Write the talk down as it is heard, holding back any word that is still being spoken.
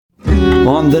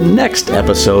on the next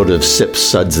episode of Sips,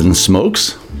 Suds, and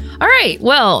Smokes. All right,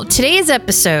 well, today's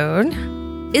episode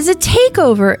is a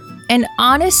takeover, and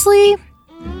honestly,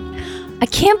 I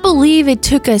can't believe it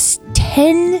took us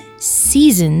 10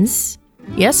 seasons,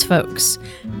 yes, folks,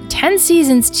 10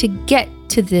 seasons to get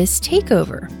to this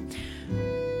takeover.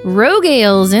 Rogue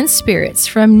Ales and Spirits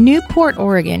from Newport,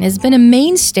 Oregon has been a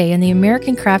mainstay in the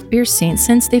American craft beer scene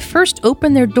since they first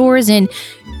opened their doors in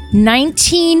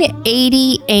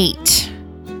 1988.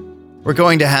 We're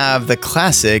going to have the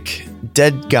classic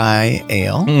Dead Guy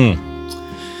Ale,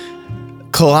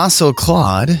 Colossal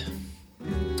Claude,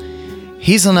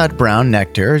 Hazelnut Brown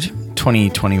Nectar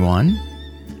 2021,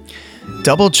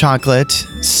 Double Chocolate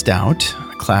Stout,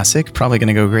 classic, probably going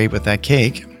to go great with that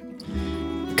cake,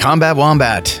 Combat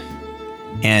Wombat,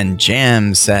 and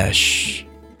Jam Sesh.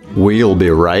 We'll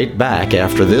be right back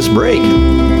after this break.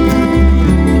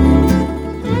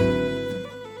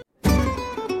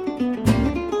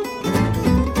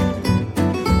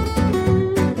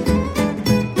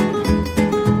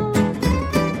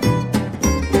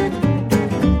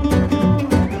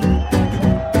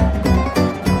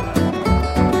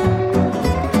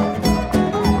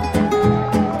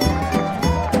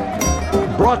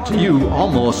 Brought to you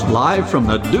almost live from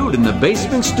the Dude in the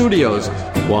Basement Studios.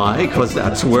 Why? Because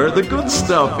that's where the good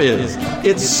stuff is.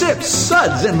 It's Sips,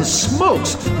 Suds, and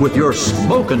Smokes with your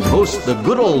smoking host, the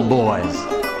good old boys.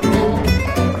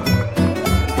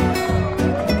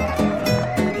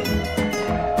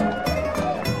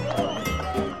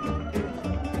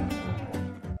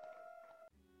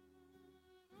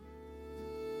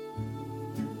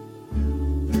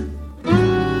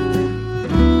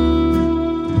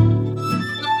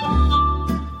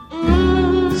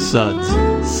 Suds,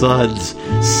 Suds,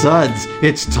 Suds.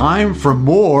 It's time for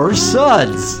more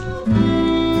Suds.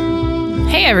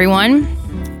 Hey, everyone.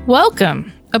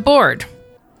 Welcome aboard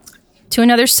to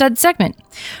another Sud segment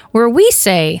where we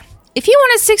say, if you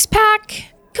want a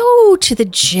six-pack, go to the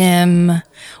gym.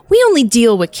 We only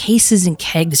deal with cases and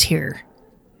kegs here.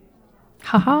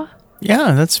 Haha.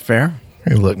 Yeah, that's fair.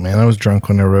 Hey, look, man, I was drunk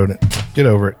when I wrote it. Get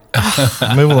over it.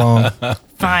 Move along.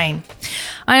 Fine.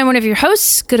 I am one of your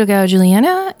hosts, good old gal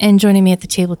Juliana, and joining me at the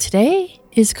table today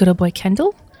is good old boy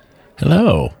Kendall.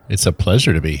 Hello. It's a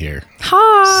pleasure to be here.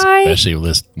 Hi. Especially with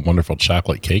this wonderful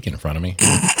chocolate cake in front of me.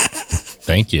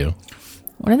 Thank you.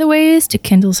 One of the ways to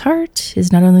Kendall's heart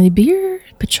is not only beer,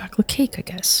 but chocolate cake, I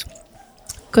guess.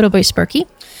 Good old boy Sparky.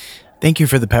 Thank you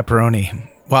for the pepperoni.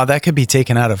 Wow, that could be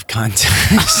taken out of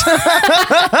context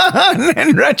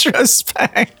in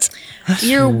retrospect.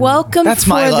 You're welcome. That's for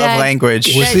my love that.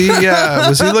 language. Was he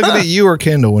looking at you or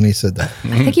Kendall when he said that?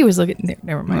 I think he was looking.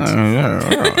 Never mind.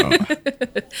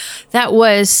 That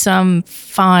was some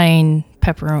fine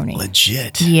pepperoni.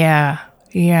 Legit. Yeah.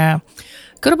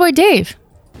 Good old boy Dave.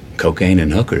 Cocaine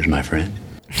and hookers, my friend.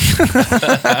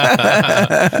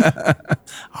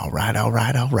 All right. I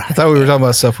thought we were talking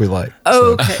about stuff we like.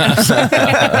 Okay.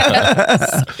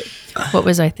 What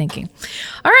was I thinking?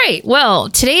 All right. Well,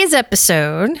 today's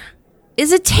episode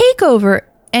is a takeover.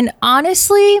 And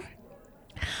honestly,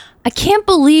 I can't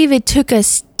believe it took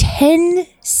us 10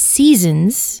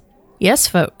 seasons. Yes,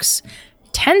 folks.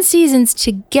 10 seasons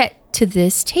to get to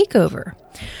this takeover.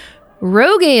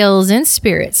 Rogue Ales and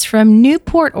Spirits from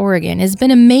Newport, Oregon has been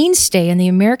a mainstay in the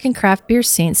American craft beer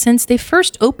scene since they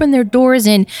first opened their doors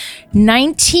in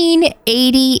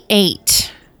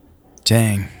 1988.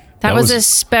 Dang. That was a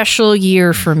special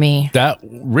year for me.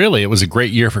 It was a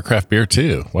great year for craft beer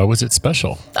too. Why was it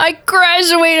special? I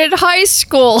graduated high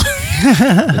school.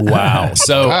 Wow.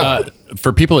 So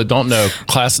for people that don't know,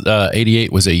 class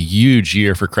 88 was a huge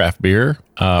year for craft beer.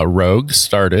 Rogue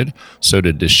started. So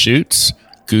did Deschutes,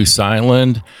 Goose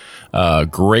Island,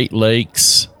 Great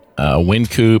Lakes,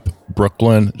 Wynkoop,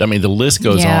 Brooklyn. I mean, the list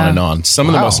goes on and on. Some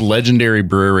of the most legendary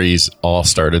breweries all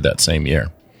started that same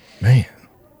year. Man,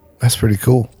 that's pretty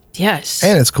cool. Yes.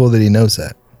 And it's cool that he knows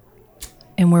that.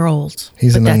 And we're old.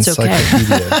 He's an that's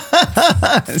encyclopedia.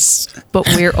 Okay. But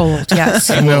we're old, yes.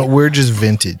 No, we're just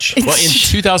vintage. Well, in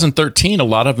 2013, a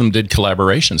lot of them did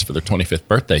collaborations for their 25th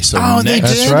birthday. So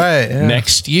That's right. Yeah.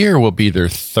 next year will be their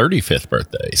 35th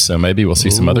birthday. So maybe we'll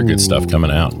see some other good stuff coming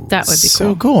out. That would be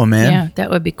So cool, man. Yeah,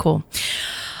 that would be cool.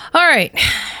 All right.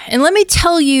 And let me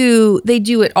tell you, they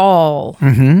do it all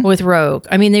with Rogue.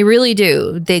 I mean, they really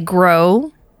do. They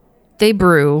grow, they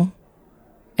brew,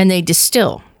 and they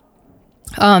distill.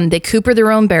 They cooper their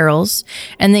own barrels,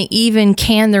 and they even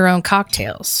can their own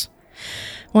cocktails.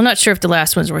 Well, not sure if the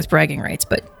last one's worth bragging rights,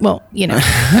 but, well, you know,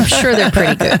 I'm sure they're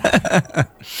pretty good.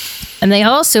 And they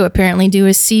also apparently do a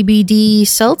CBD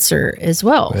seltzer as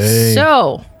well. Hey.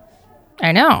 So,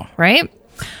 I know, right?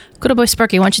 Good old boy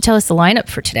Sparky, why don't you tell us the lineup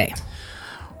for today?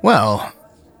 Well,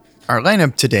 our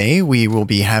lineup today, we will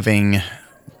be having,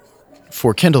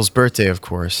 for Kendall's birthday, of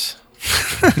course,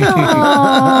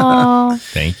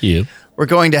 Thank you. we're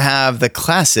going to have the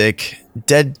classic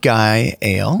Dead Guy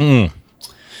Ale,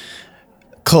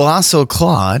 Colossal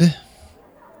Claude,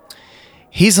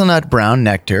 Hazelnut Brown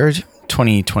Nectar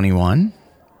 2021,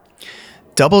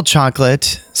 Double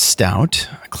Chocolate Stout,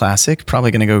 a classic,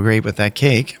 probably going to go great with that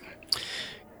cake,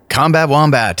 Combat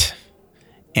Wombat,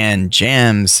 and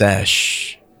Jam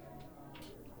Sesh.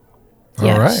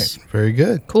 All right. Very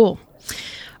good. Cool.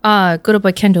 Good old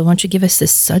boy Kendall, why don't you give us the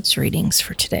suds ratings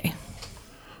for today?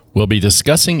 We'll be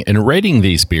discussing and rating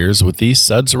these beers with these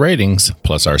suds ratings,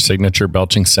 plus our signature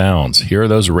belching sounds. Here are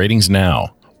those ratings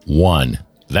now. 1,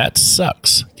 that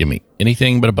sucks. Give me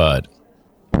anything but a bud.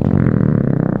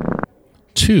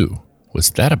 2, was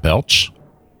that a belch?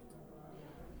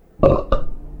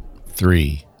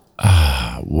 3,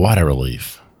 what a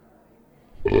relief.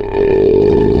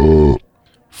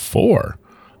 4,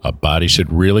 a body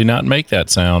should really not make that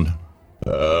sound.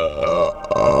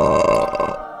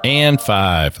 And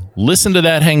 5, listen to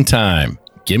that hang time.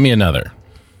 Give me another.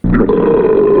 Nice.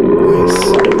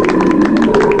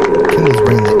 Kendall's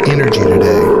bringing the energy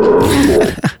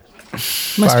today.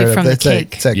 Must be Fired from up. the That's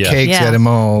cake. that cake's Yeah. got him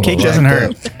all. Cake doesn't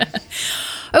jacked hurt. up.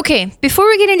 Okay, before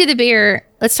we get into the beer,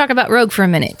 let's talk about Rogue for a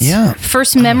minute. Yeah.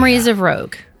 First memories of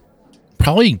Rogue.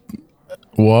 Probably,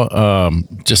 well,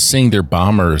 just seeing their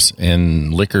bombers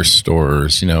in liquor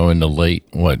stores, in the late,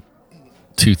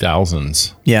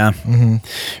 2000s. Yeah,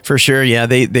 for sure. Yeah,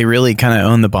 they really kind of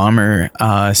own the bomber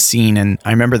scene. And I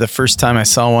remember the first time I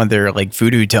saw one of their like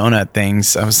voodoo donut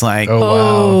things, I was like, Oh, wow.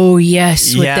 Oh,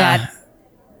 yes, with Yeah. that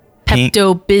Pink.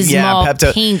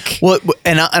 Pepto-Bismol pink. Well,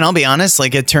 and I'll be honest,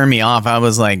 like it turned me off. I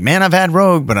was like, man, I've had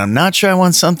Rogue, but I'm not sure I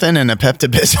want something in a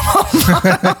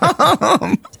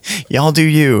Pepto-Bismol. Y'all do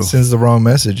you. Sends the wrong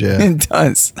message, yeah. It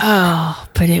does. Oh,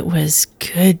 but it was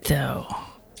good, though.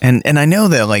 And I know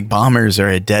that like bombers are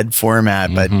a dead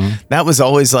format, but that was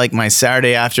always like my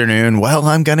Saturday afternoon. Well,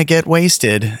 I'm going to get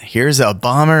wasted. Here's a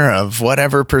bomber of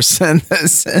whatever percent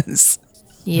this is.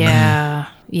 Yeah,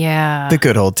 yeah. The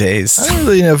good old days. I don't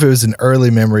really know if it was an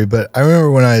early memory, but I remember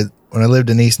when I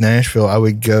lived in East Nashville, I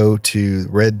would go to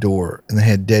Red Door and they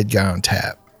had Dead Guy on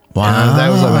tap. Wow. And that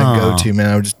was like my go-to,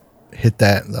 man. I would just hit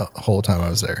that the whole time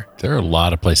I was there. There are a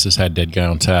lot of places had Dead Guy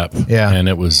on tap. Yeah. And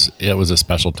it was a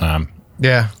special time.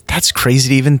 Yeah. That's crazy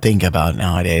to even think about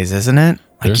nowadays, isn't it?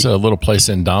 There's a little place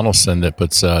in Donaldson that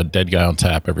puts Dead Guy on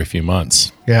tap every few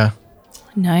months. Yeah.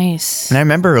 Nice. And I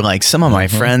remember like some of my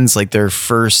friends, like their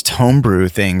first homebrew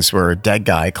things were Dead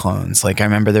Guy clones. Like I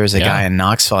remember there was a guy in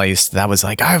Knoxville that was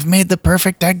like, I've made the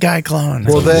perfect Dead Guy clone.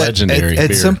 Well, that legendary at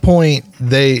beer. some point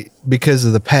because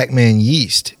of the Pac-Man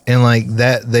yeast and like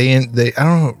that they I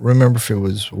don't remember if it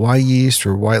was Y Yeast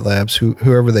or White Labs,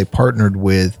 whoever they partnered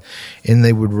with, and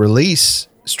they would release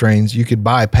strains. You could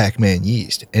buy Pac-Man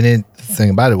yeast, and the thing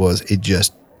about it was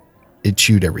it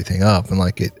chewed everything up and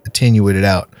like it attenuated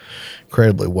out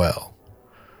incredibly well.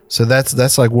 So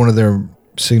that's like one of their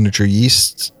signature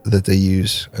yeasts that they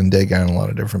use in Dead Guy in a lot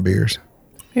of different beers.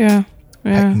 Yeah.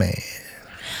 Pac-Man.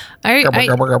 I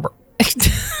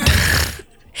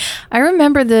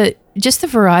remember the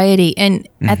variety, and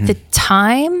at the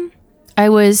time, I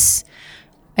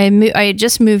had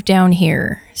just moved down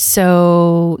here,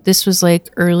 so this was like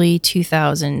early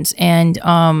 2000s, and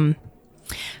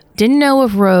didn't know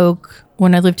of Rogue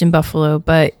when I lived in Buffalo,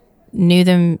 but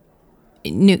knew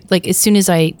like as soon as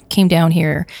I came down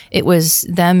here, it was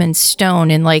them and Stone,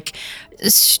 and like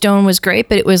Stone was great,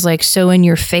 but it was like so in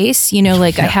your face,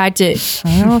 like I had to,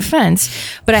 no offense,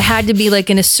 but I had to be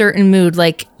like in a certain mood.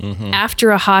 Like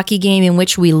after a hockey game in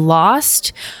which we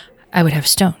lost, I would have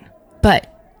Stone.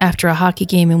 But after a hockey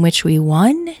game in which we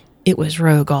won, it was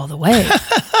Rogue all the way.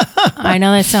 I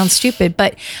know that sounds stupid,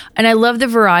 and I love the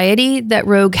variety that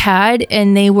Rogue had,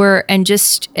 and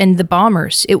the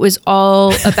bombers. It was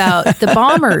all about the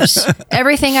bombers.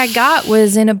 Everything I got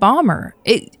was in a bomber.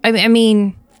 I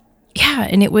mean, yeah,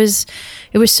 and it was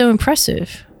so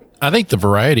impressive. I think the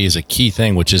variety is a key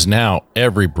thing, which is now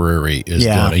every brewery is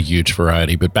doing a huge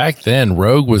variety. But back then,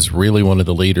 Rogue was really one of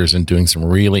the leaders in doing some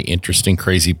really interesting,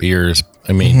 crazy beers.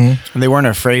 I mean, They weren't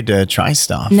afraid to try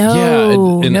stuff.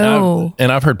 No,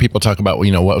 and I've heard people talk about,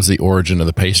 what was the origin of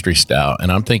the pastry stout?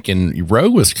 And I'm thinking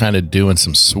Rogue was kind of doing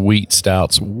some sweet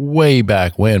stouts way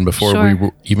back when, before we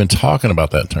were even talking about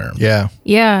that term. Yeah.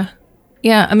 Yeah.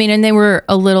 Yeah, I mean, and they were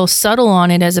a little subtle on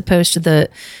it as opposed to the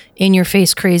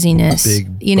in-your-face craziness,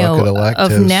 Big bucket of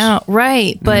lactose. now.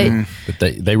 Right, but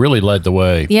But they really led the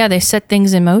way. yeah, they set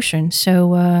things in motion.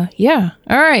 So, yeah.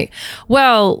 All right.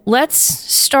 Well, let's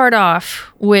start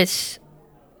off with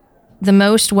the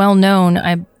most well-known,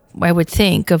 I would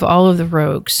think, of all of the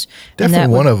rogues. And that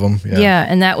Definitely one would- of them. Yeah. Yeah,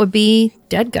 and that would be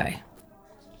Dead Guy.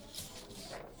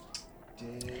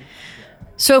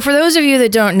 So for those of you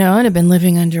that don't know and have been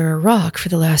living under a rock for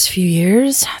the last few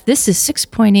years, this is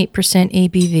 6.8%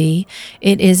 ABV.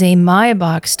 It is a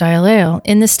Maibach style ale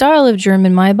in the style of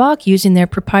German Maibach using their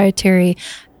proprietary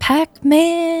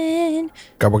Pac-Man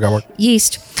Gobble, gobble.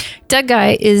 yeast. Dead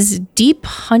Guy is deep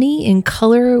honey in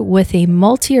color with a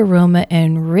malty aroma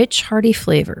and rich hearty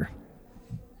flavor.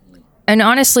 And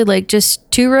honestly, like just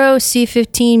two-row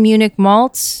C15 Munich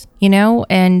malts,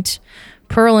 and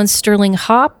Pearl and Sterling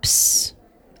hops.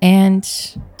 And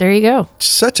there you go.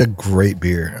 Such a great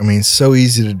beer. I mean, so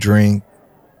easy to drink,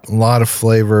 a lot of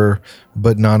flavor,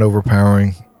 but not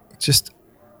overpowering. Just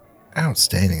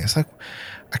outstanding. It's like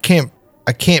I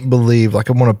can't believe, like,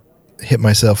 I want to hit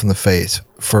myself in the face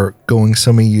for going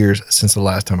so many years since the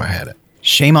last time I had it.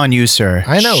 Shame on you, sir.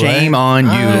 I know. Shame right? on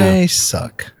you. I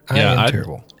suck. I am I-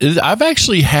 terrible. I've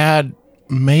actually had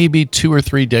maybe 2 or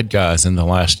 3 Dead Guys in the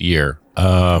last year.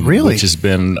 Really? Which has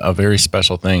been a very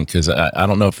special thing because I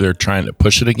don't know if they're trying to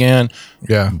push it again.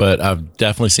 Yeah. But I've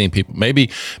definitely seen people. Maybe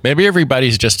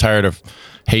everybody's just tired of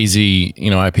hazy,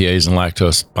 IPAs and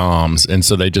lactose bombs, and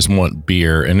so they just want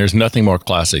beer. And there's nothing more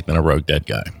classic than a Rogue Dead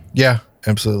Guy. Yeah,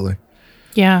 absolutely.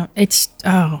 Yeah, it's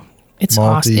awesome.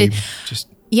 Malty, just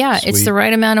It's sweet. the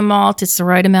right amount of malt. It's the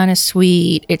right amount of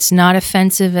sweet. It's not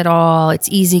offensive at all. It's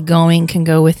easygoing, can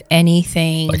go with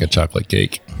anything. Like a chocolate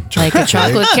cake. Like a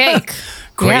chocolate cake.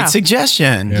 Great Yeah.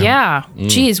 suggestion. Yeah.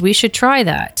 Geez, we should try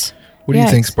that. What do you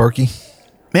think, Sparky?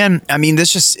 Man, I mean, it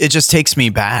just takes me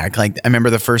back. Like, I remember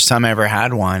the first time I ever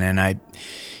had one, and I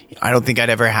don't think I'd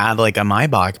ever had like a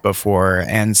Maibach before.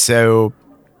 And so,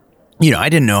 I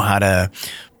didn't know how to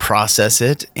process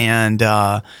it. And,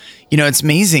 it's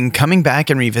amazing coming back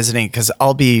and revisiting it, because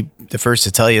I'll be the first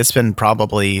to tell you, it's been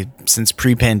probably since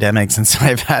pre-pandemic since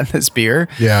I've had this beer.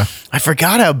 Yeah. I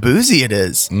forgot how boozy it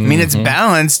is. I mean, it's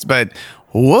balanced, but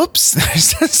whoops,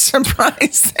 there's a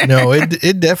surprise there. No,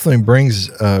 it definitely brings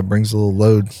a little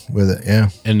load with it. Yeah.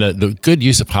 And the good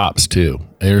use of hops too.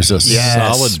 There's a Yes.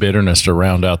 solid bitterness to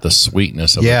round out the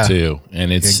sweetness of Yeah. it too.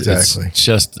 And it's Exactly.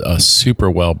 just a super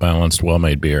well balanced, well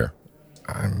made beer.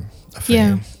 I'm a Yeah.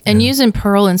 fan. And using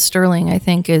Pearl and Sterling, I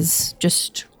think, is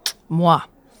just mwah.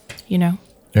 Yeah.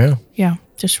 Yeah,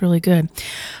 just really good.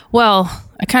 Well,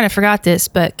 I kind of forgot this,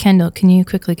 but Kendall, can you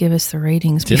quickly give us the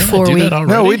ratings Didn't I before do we? that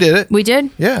already? No, we did it. We did?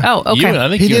 Yeah. Oh, okay. I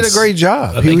think He you did a and great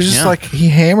job. I He think- was just yeah. like, he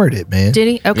hammered it, man. Did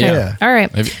he? Okay. Yeah. All right.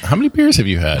 How many beers have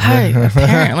you had? Hi,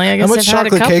 apparently, I How guess much I've had a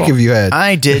chocolate couple. cake have you had?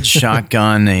 I did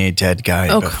shotgun a Dead Guy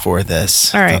Okay. before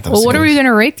this. All I right. thought that Well, was what are good. we going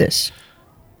to rate this?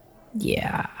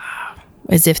 Yeah.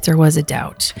 As if there was a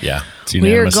doubt. Yeah. It's We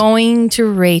are unanimous. going to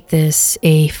rate this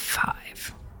a 5.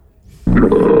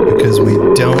 Because we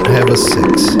don't have a 6.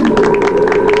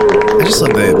 I just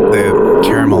love the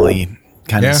caramelly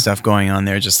kind Yeah. of stuff going on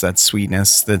there. Just that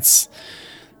sweetness that's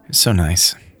so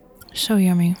nice. So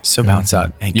yummy. So balanced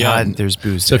out. And Yeah. God, there's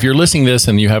booze. So if you're listening to this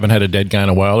and you haven't had a Dead Guy in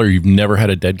a while, or you've never had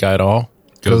a Dead Guy at all,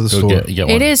 Go to the store. Get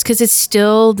one. It is because it's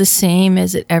still the same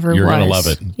as it ever You're was. gonna love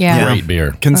it. Yeah. Great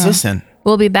beer. consistent.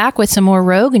 We'll be back with some more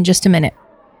Rogue in just a minute.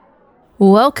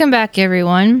 Welcome back,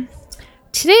 everyone.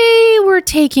 Today we're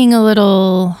taking a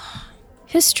little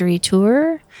history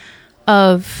tour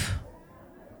of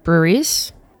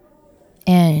breweries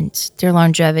and their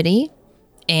longevity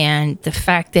and the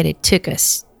fact that it took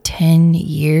us 10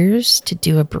 years to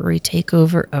do a brewery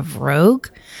takeover of Rogue.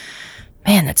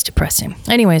 Man, that's depressing.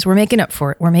 Anyways, we're making up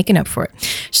for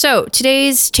it. So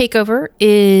today's takeover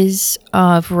is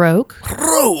of Rogue.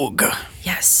 Rogue.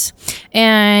 Yes.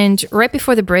 And right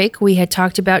before the break, we had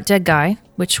talked about Dead Guy,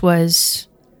 which was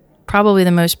probably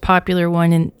the most popular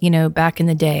one in, back in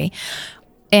the day.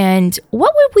 And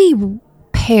what would we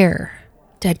pair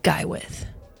Dead Guy with,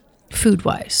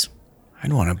 food-wise?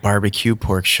 I'd want a barbecue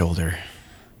pork shoulder.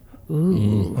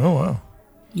 Ooh. Oh, wow.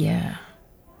 Yeah.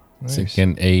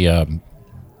 Thinking a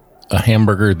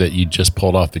hamburger that you just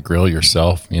pulled off the grill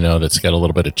yourself, that's got a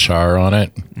little bit of char on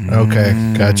it.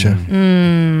 Okay. Gotcha.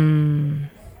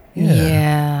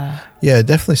 Yeah. Yeah,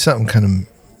 definitely something kind of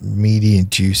meaty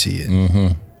and juicy.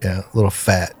 And, yeah, a little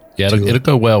fat. Yeah, to it'll it.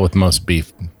 go well with most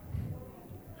beef.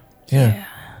 Yeah.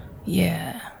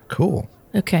 Yeah. Cool.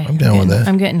 Okay. I'm down with that.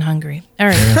 I'm getting hungry. All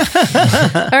right.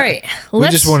 All right. We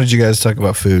just wanted you guys to talk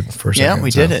about food for a second. Yeah,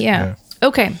 we did it. Yeah.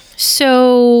 Okay.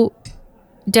 So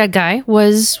Dead Guy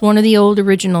was one of the old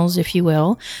originals, if you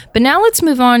will. But now let's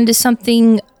move on to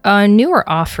something, a newer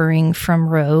offering from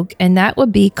Rogue, and that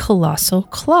would be Colossal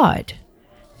Claude,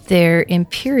 their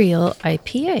Imperial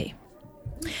IPA.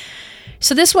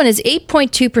 So this one is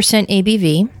 8.2%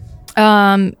 ABV.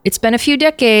 It's been a few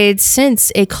decades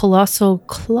since a Colossal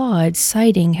Claude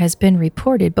sighting has been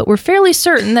reported, but we're fairly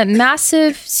certain that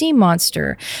massive sea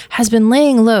monster has been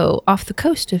laying low off the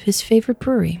coast of his favorite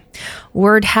brewery.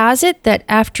 Word has it that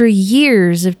after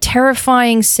years of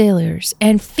terrifying sailors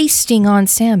and feasting on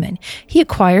salmon, he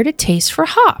acquired a taste for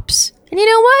hops. And you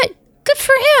know what? Good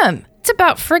for him. It's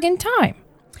about friggin' time.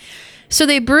 So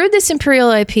they brewed this Imperial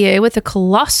IPA with a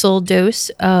colossal dose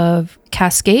of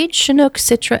Cascade, Chinook,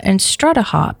 Citra, and Strata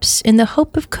hops in the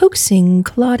hope of coaxing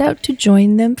Claude out to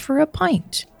join them for a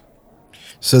pint.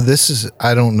 So this is,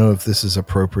 I don't know if this is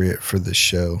appropriate for the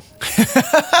show.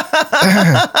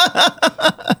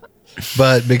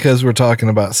 But because we're talking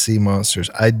about sea monsters,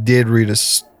 I did read a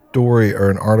story or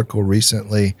an article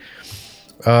recently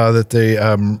that they,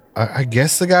 I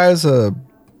guess the guy is a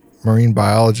marine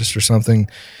biologist or something,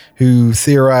 who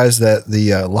theorized that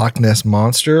the Loch Ness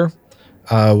Monster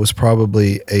was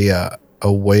probably a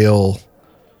whale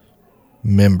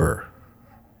member.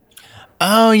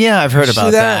 Oh, yeah, I've heard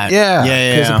about that. Yeah.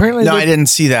 Yeah. Apparently no, I didn't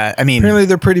see that. I mean, apparently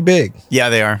they're pretty big. Yeah,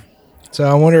 they are. So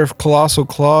I wonder if Colossal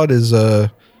Claude is,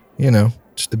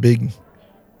 just a big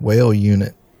whale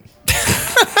unit.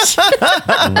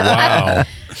 Wow.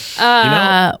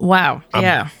 Wow.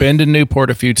 Yeah. I've been to Newport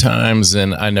a few times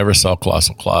and I never saw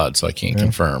Colossal Claude, so I can't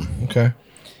confirm. Okay.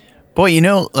 Boy,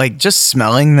 just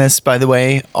smelling this, by the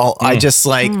way, I just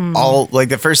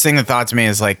the first thing that thought to me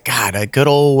is like, God, a good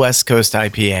old West Coast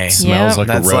IPA. Smells like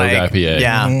That's a Rogue IPA.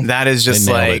 Yeah, that is just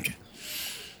They nailed like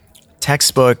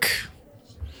textbook.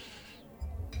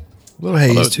 A little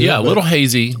hazy too. Yeah, a little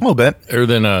hazy. A little bit. Better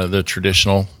than the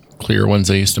traditional clear ones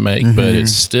they used to make, but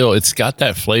it's got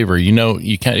that flavor.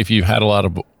 You can't, if you've had a lot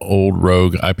of old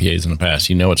Rogue IPAs in the past,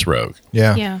 it's Rogue.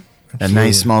 Yeah. Yeah. A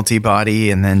nice malty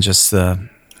body, and then just the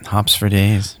hops for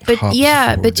days. But Hops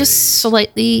yeah, for but just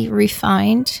slightly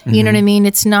refined. You know what I mean?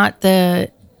 It's not the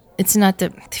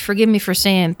forgive me for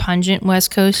saying pungent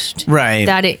West Coast. Right.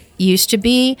 That it used to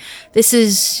be. This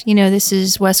is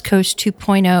West Coast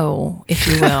 2.0, if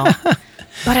you will.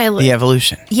 But The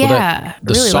evolution. Yeah.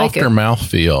 The really like softer it.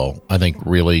 mouthfeel, I think,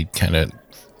 really kind of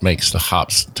makes the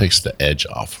hops, takes the edge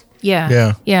off.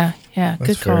 Yeah.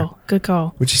 Good fair. call. Good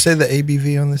call. Would you say the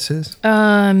ABV on this is?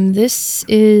 This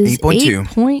is 8.2.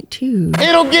 8.2.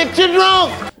 It'll get you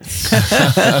drunk.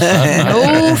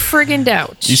 No friggin'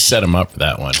 doubt. You set them up for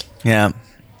that one. Yeah.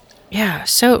 Yeah.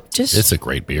 So just It's a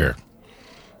great beer.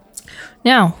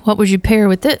 now, what would you pair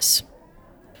with this?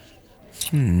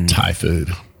 Thai food.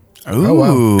 Ooh. Oh,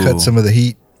 wow. Cut some of the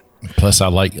heat. Plus, I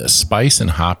like spice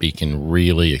and hoppy can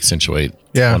really accentuate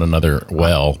one another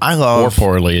well. I love- or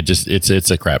poorly. It's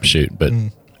a crapshoot, but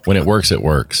when it works, it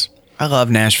works. I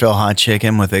love Nashville hot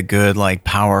chicken with a good,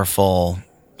 powerful,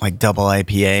 double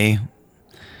IPA.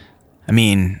 I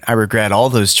mean, I regret all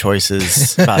those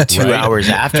choices about 2 Right. hours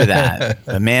after that.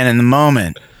 But man, in the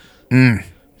moment, Yeah.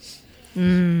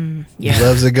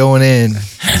 Loves it going in.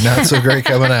 Not so great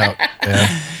coming out.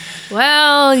 Yeah.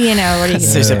 Well, what are you gonna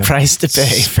there's a price to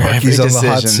pay for every Sparky's on decision.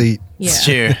 the hot seat. It's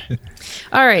Yeah. true.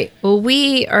 All right. Well,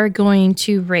 we are going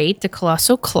to rate the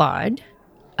Colossal Claude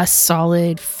a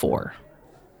solid 4.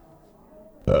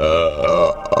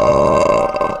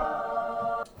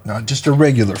 Not just a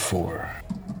regular 4.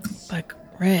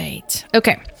 Right.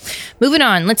 Okay. Moving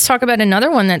on. Let's talk about another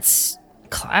one that's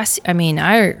classic. I mean,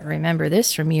 I remember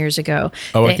this from years ago.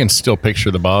 Oh, I can still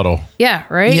picture the bottle. Yeah.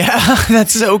 Right. Yeah,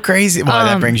 that's so crazy. Wow,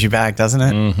 that brings you back, doesn't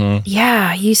it? Yeah.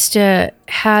 I used to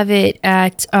have it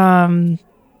at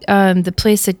the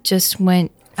place that just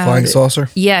went out. Flying saucer?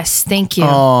 Yes. Thank you.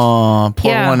 Oh, pour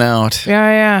Yeah. one out.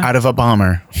 Yeah. Out of a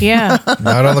bomber. Yeah.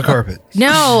 Not on the carpet.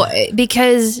 No,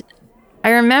 because I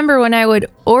remember when I would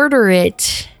order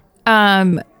it,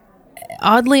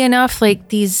 oddly enough,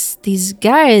 these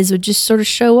guys would just sort of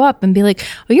show up and be like,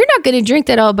 "Oh, you're not going to drink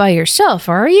that all by yourself,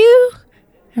 are you?"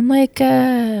 I'm like,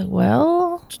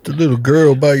 well, Just a little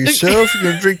girl by yourself. You're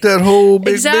going to drink that whole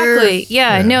big exactly. beer?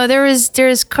 Yeah. No,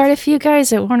 there's quite a few guys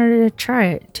that wanted to try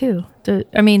it too.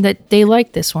 That they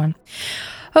liked this one.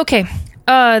 Okay.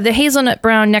 The Hazelnut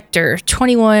Brown Nectar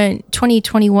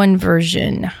 2021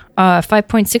 version,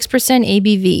 5.6%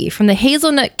 ABV. From the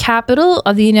hazelnut capital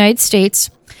of the United States,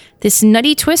 this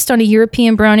nutty twist on a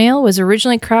European brown ale was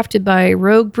originally crafted by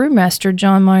Rogue brewmaster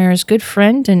John Meyer's good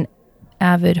friend and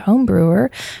avid homebrewer,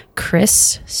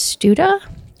 Chris Studa.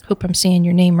 Hope I'm saying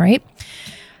your name right.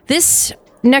 This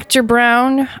Nectar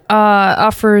Brown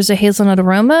offers a hazelnut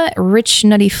aroma, rich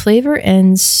nutty flavor,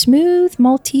 and smooth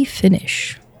malty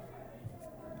finish.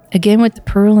 Again with the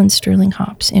pearl and sterling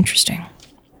hops. Interesting.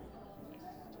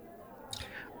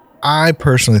 I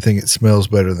personally think it smells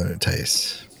better than it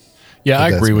tastes. Yeah, I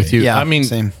agree with you. Yeah, I mean,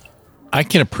 same. I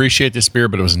can appreciate this beer,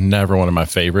 but it was never one of my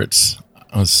favorites.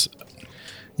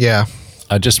 Yeah.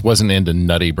 I just wasn't into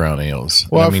nutty brown ales.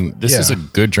 Well, I mean, this is a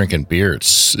good drinking beer.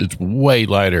 It's way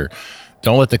lighter.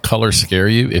 Don't let the color scare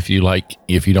you. If you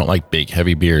don't like big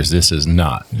heavy beers, this is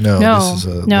not. No, this is a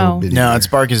little bitty No, beer. its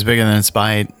bark is bigger than its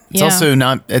bite. It's Yeah. also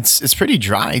not. It's pretty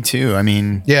dry too. I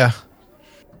mean, Yeah.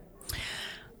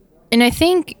 And I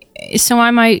think, so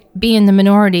I might be in the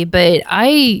minority, but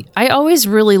I always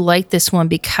really liked this one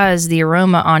because the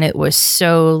aroma on it was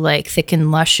so like thick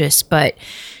and luscious, but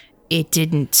it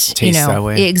didn't Taste that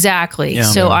way. Exactly. Yeah.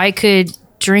 So I could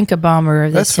drink a bomber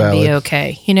of this That's and be valid.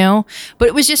 okay, but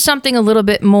it was just something a little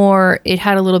bit more, it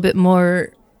had a little bit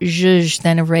more zhuzh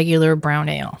than a regular brown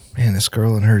ale. Man, this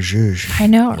girl and her zhuzh. I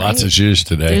know. Lots right? of zhuzh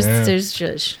today. There's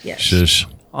zhuzh. Yes. Zhuzh.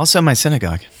 also my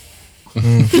synagogue.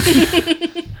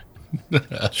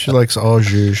 She likes all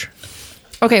zhuzh.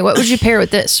 Okay, what would you pair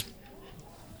with this?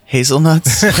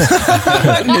 Hazelnuts,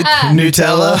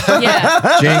 Nutella.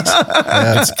 Yeah. Jinx.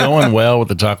 It's going well with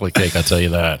the chocolate cake, I'll tell you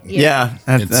that. Yeah,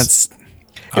 that's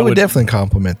It would definitely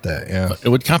complement that. Yeah. It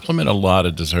would complement a lot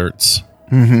of desserts.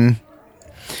 yeah.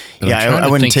 trying I to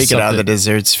wouldn't think take it out of the something-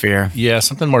 dessert sphere. Yeah,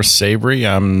 something more savory.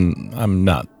 I'm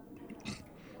not.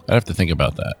 I'd have to think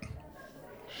about that.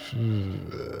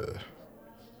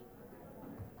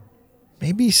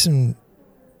 Maybe some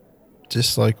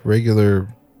just like regular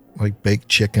like baked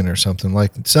chicken or something.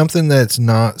 Like something that's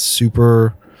not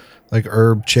super like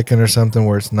herb chicken or something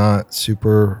where it's not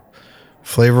super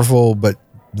flavorful, but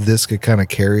this could kind of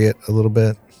carry it a little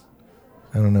bit.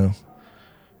 I don't know.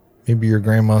 Maybe your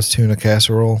grandma's tuna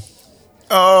casserole.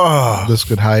 Oh, This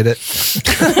could hide it.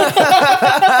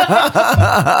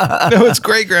 No, it's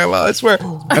great, Grandma. I swear.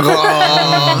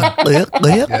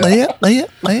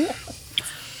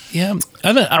 Yeah,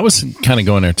 I was kind of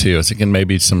going there too. I was thinking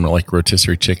maybe some like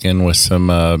rotisserie chicken with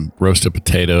some roasted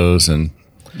potatoes and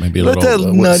maybe a Let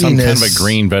little that with some kind of a nuttiness-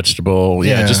 green vegetable.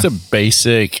 Yeah, Yeah. just a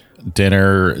basic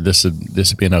dinner. This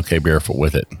would be an okay beer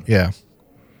with it. Yeah.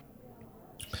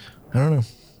 I don't know.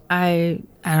 I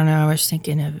don't know. I was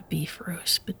thinking of beef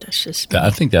roast, but that's just me. I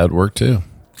think that would work too.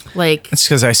 Like, it's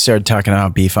because I started talking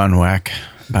about beef on whack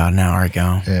about an hour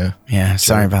ago. Yeah. Yeah,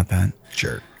 sorry about that.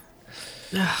 Jerk.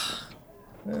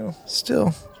 Well,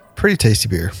 still pretty tasty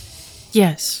beer.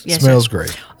 yes. Smells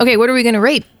great. Okay, what are we going to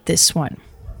rate this one?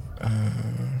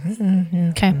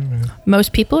 Okay.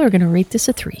 Most people are going to rate this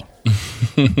a 3.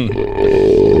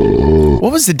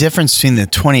 What was the difference between the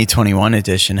 2021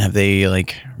 edition? Have they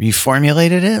like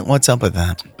reformulated it? What's up with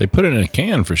that? They put it in a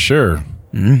can for sure.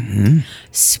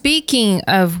 Speaking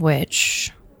of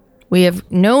which, we have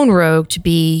known Rogue to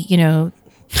be,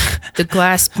 the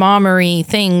glass bombery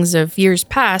things of years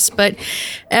past, but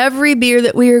every beer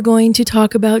that we are going to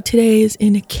talk about today is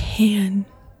in a can.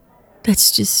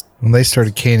 That's just When they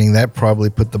started canning, that probably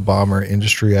put the bomber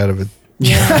industry out of it.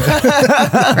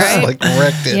 right. Like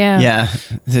wrecked it. Yeah. Yeah,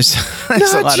 there's a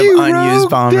Not lot you, of unused Rogue,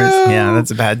 bombers. no. Yeah, that's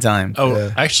a bad time.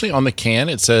 Oh, actually, on the can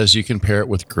it says you can pair it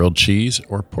with grilled cheese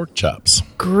or pork chops.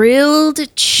 Grilled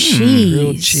cheese.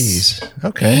 Grilled cheese.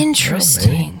 Okay.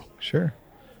 Interesting. Well, maybe. Sure.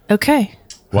 Okay.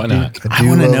 Why not? I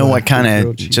want to know what kind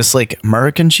of, just like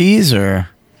American cheese or.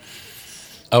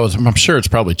 Oh, I'm sure it's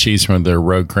probably cheese from their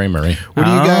Rogue Creamery. What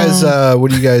do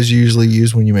you guys usually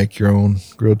use when you make your own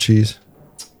grilled cheese?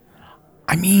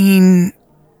 I mean,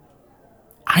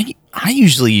 I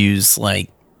usually use like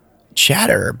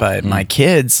cheddar, but my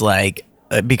kids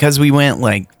because we went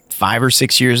like 5 or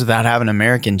 6 years without having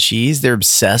American cheese, they're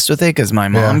obsessed with it because my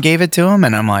mom Yeah. gave it to them,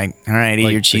 and I'm like, all right, eat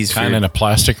Like your cheese. kind for in a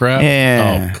plastic wrap.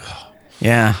 Yeah. Oh,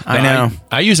 yeah, I no, know.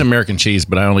 I use American cheese,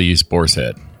 but I only use Boar's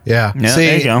Head. Yeah. Yeah, See,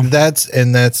 there you go.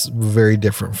 that's very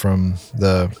different from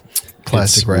the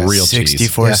plastic It's wrap. real cheese.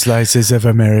 64 Yeah. slices of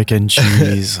American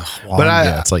cheese. But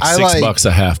Yeah, it's like I $6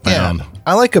 a half Yeah, pound.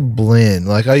 I like a blend.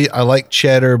 Like I like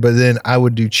cheddar, but then I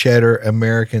would do cheddar,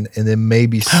 American, and then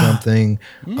maybe something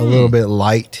a little bit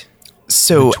light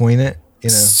so between it.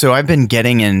 So I've been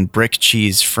getting in brick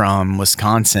cheese from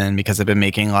Wisconsin because I've been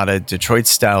making a lot of Detroit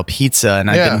style pizza, and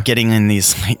I've Yeah. been getting in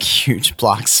these like huge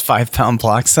blocks, 5-pound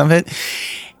blocks of it.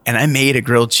 And I made a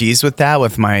grilled cheese with that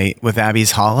with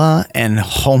Abby's challah, and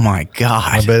oh my I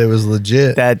god, bet it was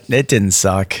legit. that it didn't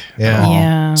suck. Yeah. at all.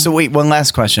 Yeah. So wait, one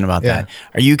last question about Yeah. that: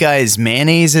 are you guys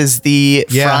mayonnaise as the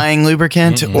Yeah. frying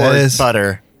lubricant or That is-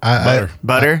 butter? Butter.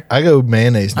 Butter? I go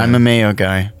mayonnaise now. I'm a mayo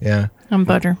guy. yeah. I'm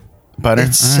butter. Butter.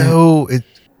 It's All right.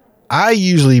 I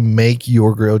usually make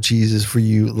your grilled cheeses for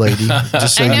you, lady.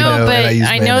 Just so I know, you know, but and use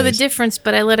I know the mayonnaise. difference,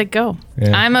 but I let it go.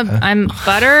 Yeah. I'm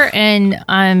butter and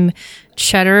I'm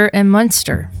cheddar and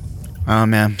Munster. Oh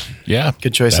man, Yeah.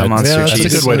 good choice on That's- monster Yeah, That's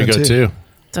cheese. a good way to go Too. too.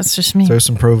 That's just me. Throw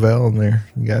some Provel in there.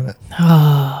 You got it.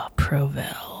 Oh,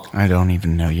 Provel. I don't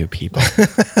even know you people.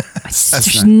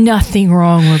 There's nothing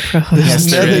wrong with Provel. Yes,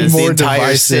 there nothing is. The more entire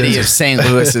divisive. city of St.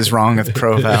 Louis is wrong with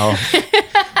Provel.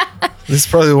 This is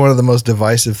probably one of the most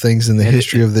divisive things in the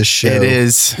history of this show. It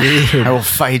is. I will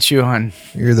fight you on.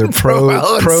 You're either pro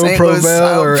Provel and St. Louis Provel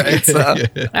style or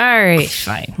pizza. All right,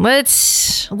 fine.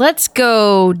 Let's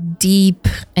go deep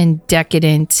and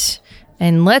decadent,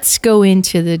 and let's go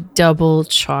into the double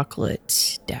chocolate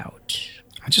stout.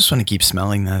 I just want to keep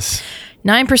smelling this.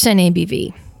 9%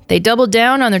 ABV. They doubled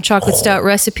down on their chocolate stout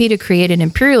recipe to create an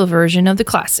imperial version of the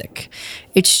classic.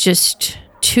 It's just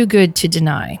too good to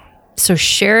deny. So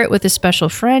share it with a special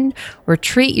friend or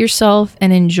treat yourself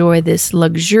and enjoy this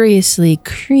luxuriously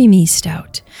creamy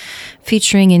stout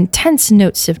featuring intense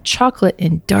notes of chocolate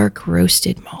and dark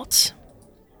roasted malts.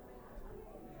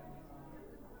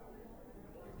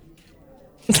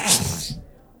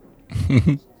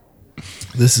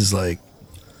 This is like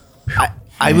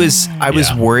I was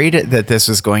Yeah. worried that this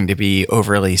was going to be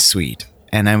overly sweet,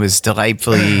 and I was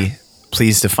delightfully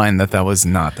pleased to find that was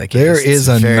not the case. there It's is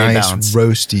a very nice balanced.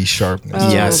 roasty sharpness.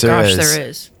 Oh, Yes, there gosh, is. there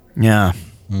is. Yeah.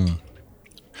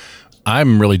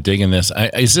 I'm really digging this.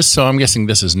 Is this so? I'm guessing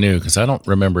this is new because I don't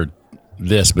remember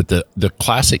this, but the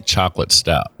classic chocolate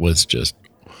stout was just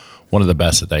one of the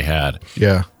best that they had.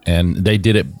 Yeah. And they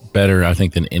did it better, I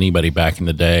think, than anybody back in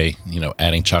the day,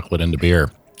 adding chocolate into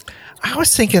beer. I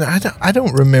was thinking, I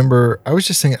don't remember. I was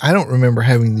just thinking, I don't remember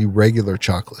having the regular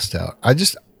chocolate stout.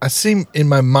 I seem in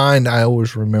my mind, I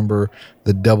always remember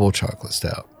the double chocolate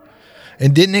stout.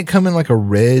 And didn't it come in like a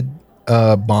red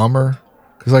bomber?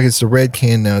 Because like it's the red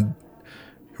can now. Am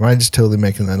I just totally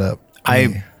making that up?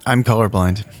 I'm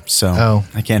colorblind, so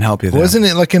I can't help you there. Wasn't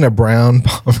it like in a brown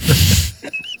bomber?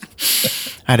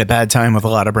 I had a bad time with a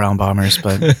lot of brown bombers,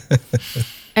 but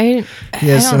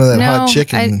Yeah, some of that hot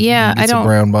chicken. It's a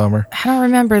brown bomber. I don't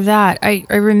remember that. I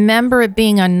remember it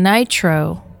being on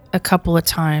Nitro a couple of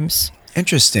times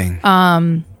interesting.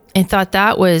 and thought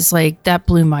that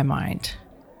blew my mind.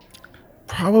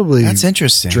 Probably That's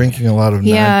interesting. Drinking a lot of 9%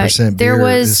 Yeah, beer there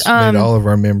was, has made all of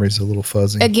our memories a little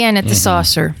fuzzy. Again, at the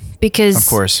saucer, because Of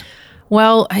course.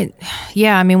 Well, I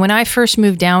mean, when I first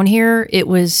moved down here, it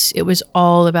was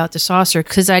all about the saucer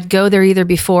because I'd go there either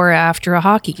before or after a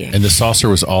hockey game. And the saucer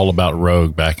was all about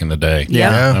Rogue back in the day.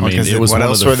 Yeah. I mean, Because it was what one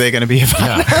else of the, were they going to be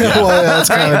about? Well, that's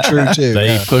kind of true too. They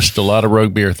yeah. pushed a lot of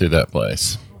Rogue beer through that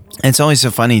place. It's always so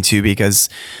funny too because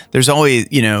there's always,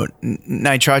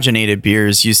 nitrogenated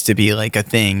beers used to be like a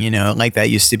thing, like that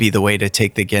used to be the way to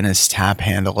take the Guinness tap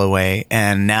handle away.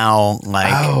 And now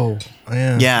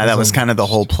yeah, that was kind of the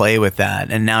whole play with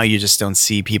that. And now you just don't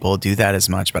see people do that as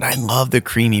much. But I love the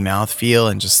creamy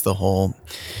mouthfeel and just the whole,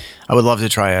 I would love to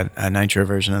try a nitro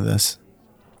version of this.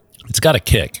 It's got a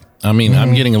kick. I mean,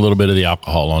 I'm getting a little bit of the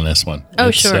alcohol on this one. Oh,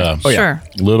 It's, sure. Sure.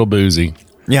 Little boozy.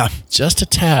 Yeah. Just a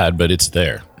tad, but it's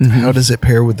there. How does it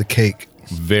pair with the cake?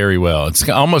 Very well. It's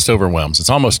almost overwhelms. It's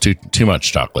almost too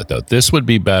much chocolate, though. This would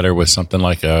be better with something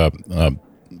like a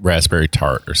raspberry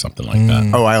tart or something like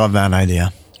that. Oh, I love that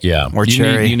idea. Yeah. Or you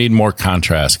cherry. you need more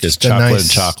contrast because Just a chocolate nice-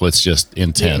 and chocolate's just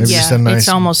intense. Maybe Yeah, just a nice it's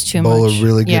almost too bowl much. of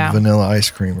really good Yeah. vanilla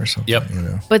ice cream or something.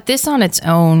 Yep. But this on its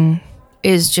own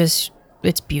is just,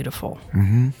 it's beautiful.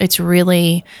 It's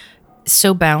really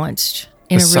so balanced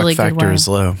in The a suck really good factor way. is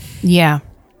low. Yeah.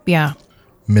 Yeah.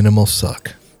 Minimal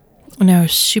suck. No,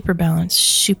 super balanced,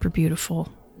 super beautiful.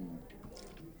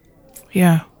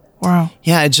 Yeah. Wow.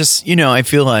 Yeah, it just, I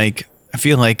feel like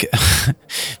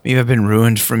maybe I've been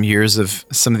ruined from years of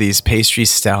some of these pastry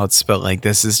stouts, but like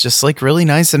this is just like really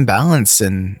nice and balanced,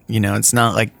 and it's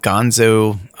not like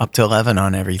Gonzo up to 11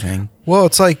 on everything. Well,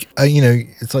 it's like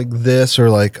it's like this or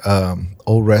like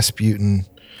Old Rasputin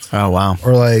Oh wow.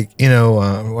 or like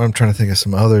I'm trying to think of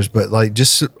some others, but like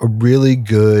just a really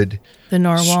good The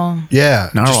narwhal. Narwhal,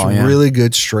 just yeah. really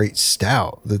good straight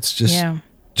stout. That's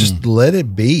just let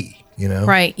it be.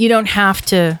 Right. You don't have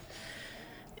to,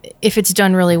 if it's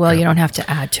done really well, you don't have to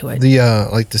add to it. The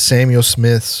like the Samuel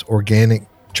Smith's organic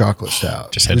chocolate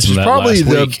stout. Just had which some is of that probably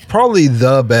last week. probably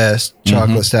the best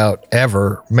chocolate stout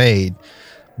ever made.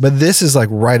 But this is like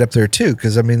right up there too,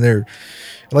 because I mean they're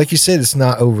like you said, it's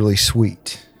not overly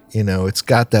sweet. It's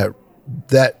got that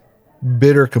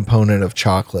bitter component of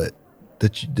chocolate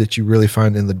that you really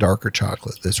find in the darker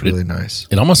chocolate. That's really nice.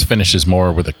 It almost finishes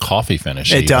more with a coffee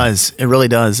finish. It does. It really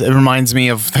does. It reminds me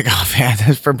of the coffee I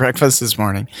had for breakfast this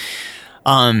morning.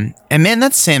 And man,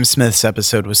 that Sam Smith's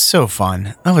episode was so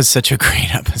fun. That was such a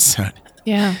great episode.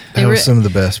 Yeah. That was some of the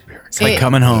best beer. It's like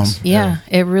coming home. Yeah,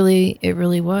 it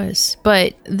really was.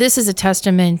 But this is a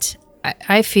testament,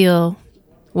 I feel,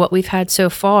 what we've had so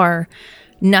far.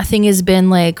 Nothing has been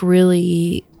like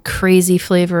really crazy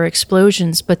flavor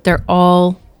explosions, but they're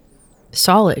all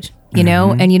solid, you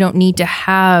know, and you don't need to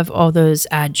have all those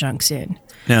adjuncts in.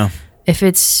 No. If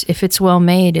it's well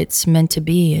made, it's meant to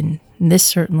be, and this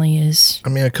certainly is. I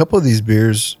mean, a couple of these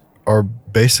beers are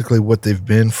basically what they've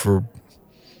been for,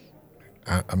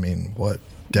 I mean, what,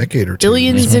 decade or two?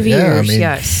 Billions of years, yeah, I mean,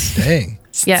 yes. Dang.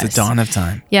 Yes. It's the dawn of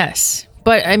time. Yes.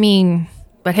 But I mean,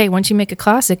 hey, once you make a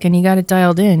classic and you got it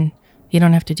dialed in, you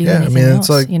don't have to do anything else. It's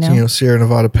like, you know, Sierra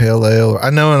Nevada Pale Ale. I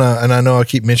know, and I know I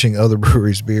keep mentioning other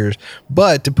breweries' beers,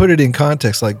 but to put it in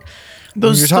context, like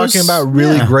when you're talking about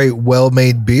really great,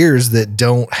 well-made beers that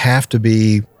don't have to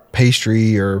be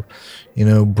pastry or, you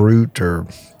know, brute or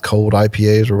cold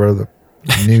IPAs or whatever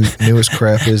the newest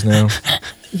crap is now.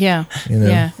 Yeah. You know?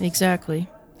 Yeah, exactly.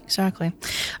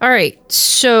 All right.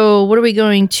 So what are we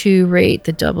going to rate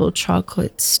the double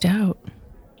chocolate stout?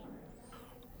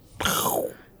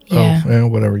 Yeah. Oh, well,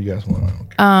 whatever you guys want.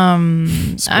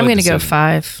 I'm going to go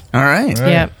 5. All right.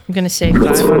 Yeah, I'm going to say 5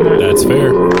 on that. That's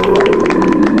fair.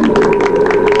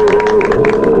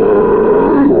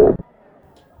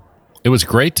 It was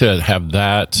great to have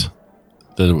that,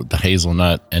 the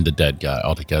hazelnut and the dead guy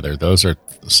all together. Those are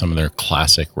some of their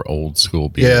classic old school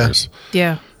beers.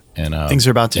 Yeah. And things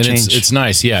are about to change. It's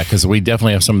nice, yeah, because we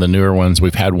definitely have some of the newer ones.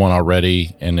 We've had one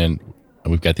already, and then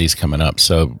we've got these coming up.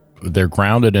 So they're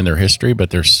grounded in their history,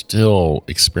 but they're still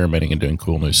experimenting and doing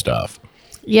cool new stuff.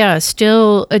 Yeah,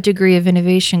 still a degree of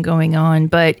innovation going on,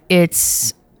 but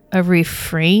it's a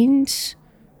refrained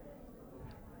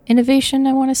innovation,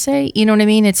 I want to say. You know what I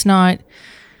mean? It's not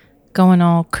going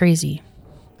all crazy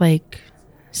like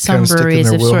some kind of breweries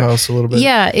stick in their have wheelhouse a little bit.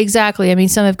 Yeah, exactly. I mean,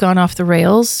 some have gone off the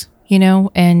rails, you know,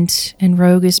 and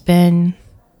Rogue has been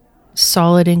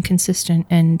solid and consistent,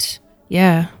 and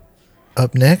yeah.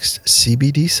 Up next,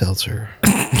 CBD seltzer.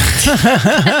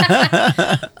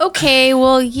 Okay,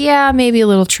 well, yeah, maybe a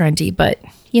little trendy, but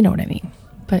you know what I mean.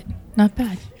 But not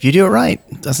bad. If you do it right,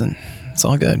 it's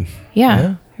all good.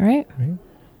 Yeah. Right?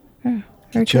 Yeah,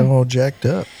 very Get you cool. all jacked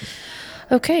up.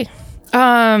 Okay.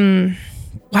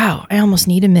 Wow, I almost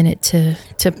need a minute to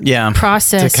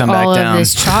process to come all back of down.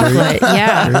 this chocolate.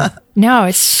 Yeah. No,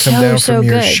 it's Come down so from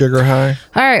your good. sugar high.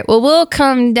 All right, well, we'll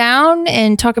come down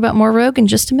and talk about more Rogue in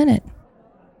just a minute.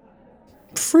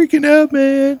 Freaking out,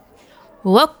 man.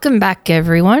 Welcome back,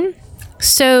 everyone.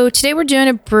 So today we're doing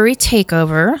a brewery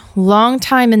takeover, long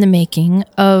time in the making,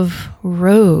 of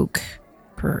Rogue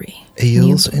Brewery.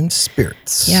 Ales and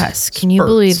spirits. Yes, can you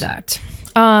believe that?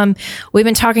 We've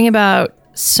been talking about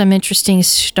some interesting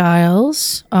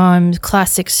styles,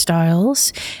 classic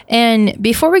styles. And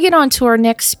before we get on to our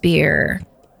next beer,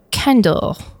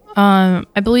 Kendall, I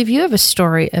believe you have a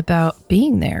story about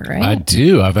being there, right? I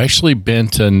do. I've actually been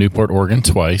to Newport, Oregon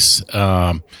twice.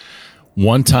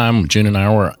 One time, June and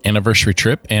I were anniversary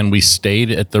trip, and we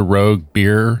stayed at the Rogue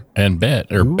Beer and Bed,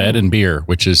 or Ooh. Bed and Beer,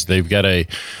 which is they've got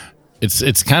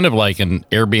it's kind of like an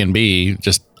Airbnb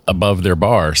just above their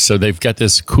bar. So they've got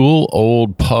this cool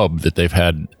old pub that they've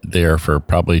had there for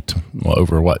probably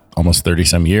over almost 30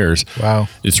 some years. Wow.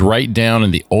 It's right down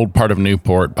in the old part of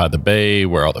Newport by the bay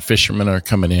where all the fishermen are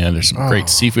coming in. There's some great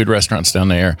seafood restaurants down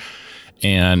there.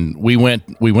 And we went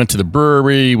to the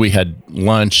brewery. We had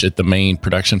lunch at the main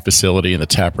production facility in the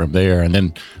tap room there. And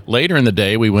then later in the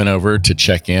day, we went over to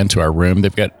check into our room.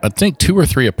 They've got, I think, 2 or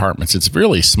 3 apartments. It's a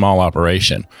really small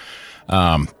operation.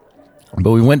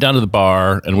 But we went down to the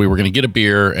bar and we were going to get a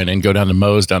beer and then go down to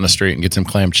Moe's down the street and get some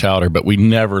clam chowder. But we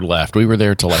never left. We were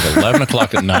there till like 11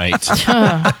 o'clock at night.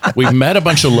 We met a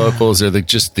bunch of locals. They're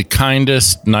just the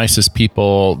kindest, nicest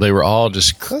people. They were all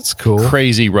just That's cool.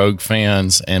 Crazy Rogue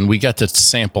fans. And we got to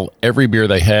sample every beer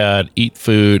they had, eat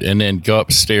food, and then go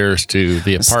upstairs to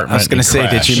the apartment. I was going to say,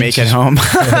 did you make it home?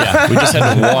 Yeah, we just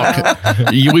had to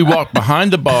walk. We walked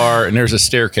behind the bar and there's a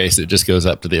staircase that just goes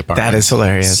up to the apartment. That is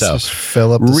hilarious. So Just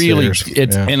fill up the really, stairs.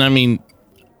 and I mean,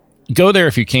 go there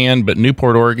if you can, but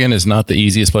Newport, Oregon is not the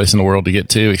easiest place in the world to get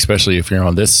to, especially if you're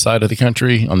on this side of the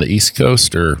country, on the East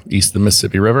Coast or east of the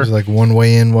Mississippi River. It's like one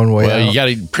way in, one way out. You got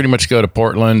to pretty much go to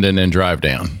Portland and then drive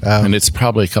down. And it's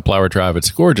probably a couple hour drive. It's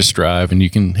a gorgeous drive, and you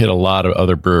can hit a lot of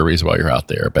other breweries while you're out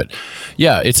there. But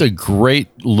yeah, it's a great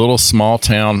little small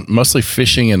town, mostly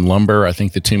fishing and lumber. I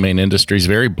think the two main industries,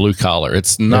 very blue collar.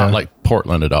 It's not like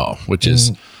Portland at all, which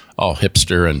is all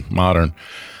hipster and modern.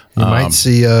 You might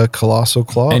see a Colossal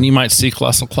Claw. And you might see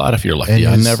Colossal Claw if you're lucky.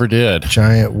 I never did.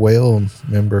 Giant whale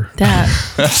member.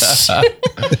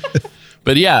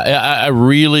 But yeah, I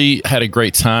really had a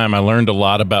great time. I learned a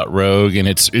lot about Rogue, and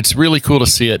it's really cool to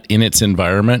see it in its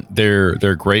environment. They're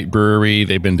a great brewery.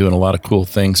 They've been doing a lot of cool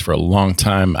things for a long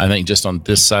time. I think just on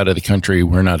this side of the country,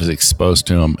 we're not as exposed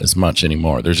to them as much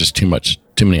anymore. There's just too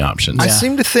many options. I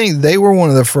seem to think they were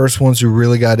one of the first ones who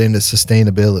really got into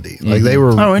sustainability. Like they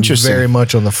were very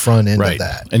much on the front end of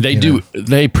that. And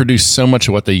they produce so much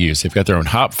of what they use. They've got their own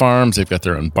hop farms. They've got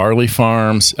their own barley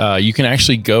farms. You can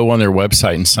actually go on their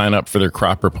website and sign up for their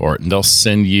crop report, and they'll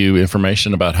send you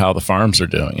information about how the farms are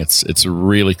doing. It's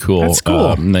really cool. That's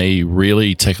cool. They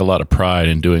really take a lot of pride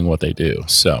in doing what they do.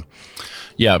 So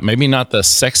yeah, maybe not the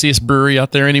sexiest brewery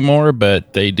out there anymore,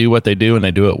 but they do what they do and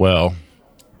they do it well.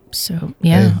 So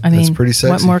yeah, Hey, I mean, that's pretty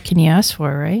sexy. what more can you ask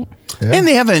for, right? Yeah. And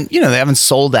they haven't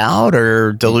sold out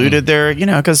or diluted their,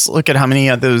 because look at how many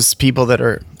of those people that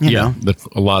are, you know.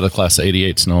 A lot of Class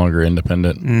 88's no longer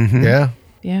independent. Yeah.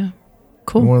 Yeah.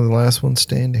 Cool. One of the last ones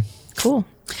standing. Cool.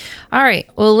 All right.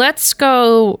 Well, let's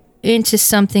go into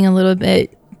something a little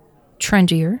bit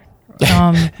trendier,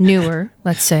 newer,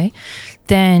 let's say,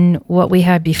 than what we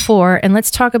had before. And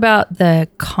let's talk about the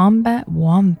Combat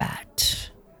Wombat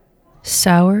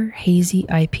Sour Hazy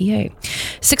IPA.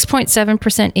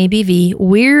 6.7% ABV,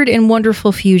 weird and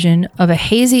wonderful fusion of a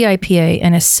hazy IPA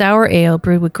and a sour ale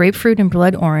brewed with grapefruit and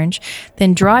blood orange,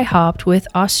 then dry hopped with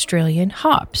Australian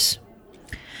hops.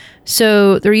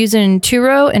 So they're using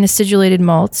two-row and acidulated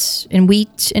malts and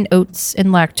wheat and oats and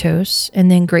lactose, and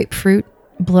then grapefruit,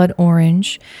 blood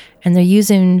orange, and they're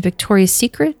using Victoria's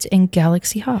Secret and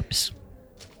Galaxy hops.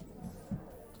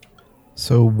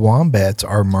 So wombats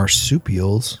are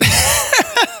marsupials.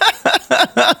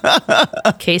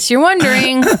 In case you're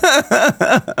wondering.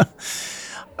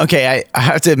 Okay, I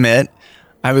have to admit,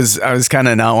 I was kind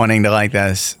of not wanting to like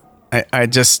this. I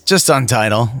just on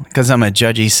title, because I'm a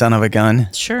judgy son of a gun.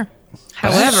 Sure.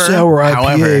 However, Sour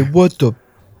IPA. What the?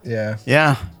 Yeah.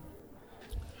 Yeah.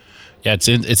 Yeah,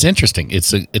 it's interesting.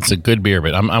 It's a good beer,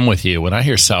 but I'm with you. When I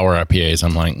hear sour IPAs,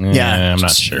 I'm like, I'm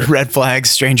not sure. Red flags,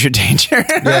 stranger danger.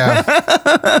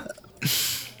 Yeah.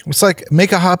 It's like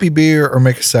make a hoppy beer or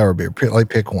make a sour beer.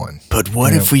 Pick one. But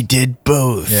what if we did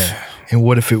both? Yeah. And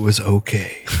what if it was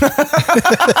okay?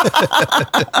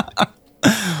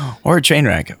 Or a train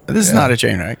wreck. This is not a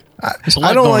train wreck. There's a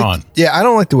lot going on. Yeah, I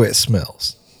don't like the way it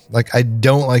smells. Like I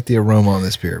don't like the aroma on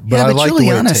this beer, but Yeah, I but like the way it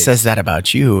Juliana tastes. says that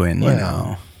about you, and you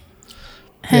know.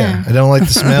 Yeah, I don't like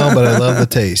the smell, but I love the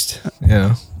taste.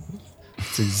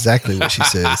 It's exactly what she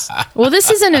says. well,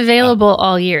 this isn't available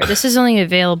all year. This is only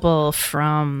available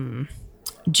from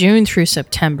June through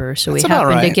September. So That's we about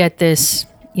happen to right. get this,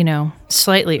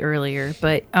 slightly earlier.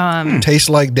 But Tastes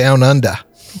like Down Under.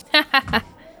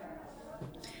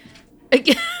 I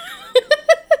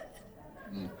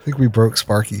think we broke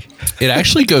Sparky. It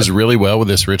actually goes really well with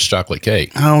this rich chocolate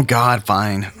cake. Oh God,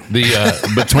 fine. The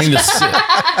between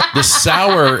the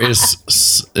sour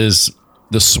is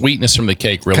the sweetness from the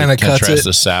cake really Kinda cuts contrasts it.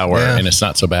 the sour, Yeah. and it's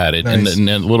not so bad. And Nice. then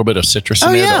a little bit of citrus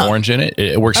in there, yeah. the orange in it.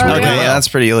 It works really Okay, well. yeah, that's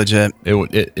pretty legit.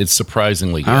 It's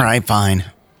surprisingly good. All right, fine.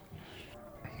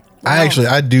 I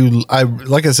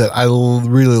like I said, I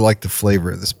really like the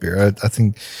flavor of this beer. I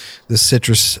think the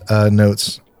citrus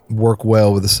notes work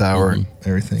well with the sour and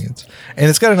everything.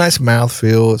 It's got a nice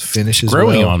mouthfeel. It finishes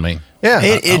Growing well. on me. Yeah.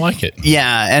 I like it.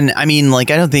 Yeah, and I mean, I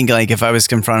don't think if I was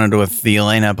confronted with the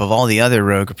lineup of all the other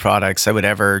Rogue products, I would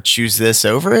ever choose this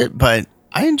over it. But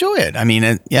I enjoy it. I mean,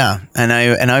 and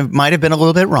I might have been a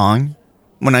little bit wrong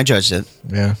when I judged it.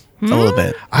 Yeah. A little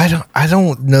bit. I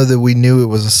don't know that we knew it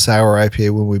was a sour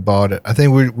IPA when we bought it. I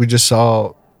think we just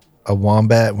saw a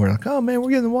wombat and we're like, oh man,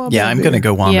 we're getting the wombat. Yeah, I'm beer. gonna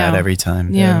go Wombat Yeah. every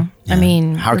time. yeah. I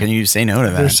mean, How can you say no to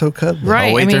that? They're so cuddly. Right.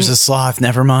 Oh wait, I mean- there's a sloth.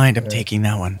 Never mind. I'm taking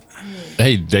that one.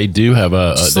 Hey, they do have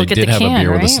Just they look at did the have a can,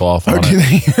 beer with a right? sloth on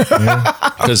it.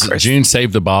 Because June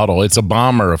saved the bottle. It's a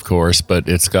bomber, of course, but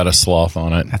it's got a sloth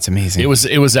on it. That's amazing.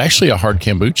 It was actually a hard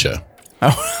kombucha.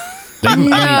 I mean,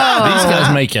 these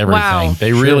guys make everything. Wow.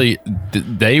 They really,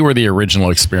 they were the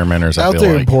original experimenters. I Out feel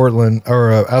there like. in Portland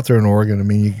or out there in Oregon, I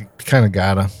mean, you kind of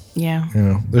gotta. Yeah.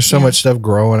 There's so much stuff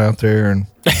growing out there, and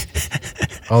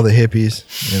all the hippies.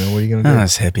 What are you gonna do?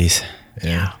 Those hippies.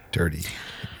 Yeah, dirty.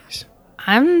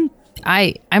 I'm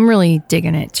really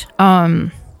digging it.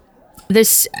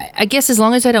 This, I guess, as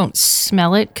long as I don't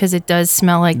smell it, because it does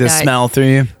smell like The that. smell through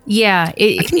you. Yeah.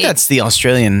 I think that's the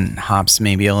Australian hops,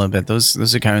 maybe a little bit.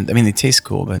 Those are kind of, I mean, they taste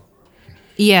cool, but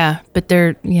Yeah, but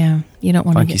they're, you don't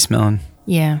want to funky get, smelling.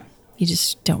 yeah, you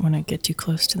just don't want to get too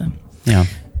close to them Yeah.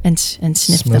 and sniff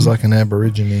Smells them. like an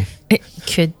Aborigine. It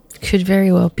could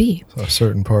very well be. A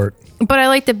certain part. But I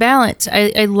like the balance.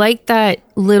 I like that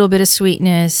little bit of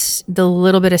sweetness, the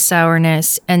little bit of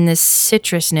sourness, and the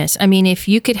citrusness. I mean, if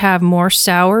you could have more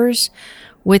sours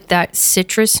with that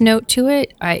citrus note to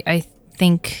it, I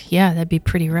think, that'd be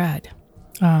pretty rad.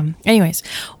 Anyways,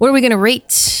 what are we going to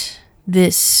rate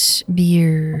this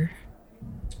beer?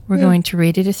 We're going to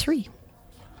rate it a 3.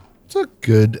 It's a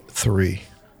good 3.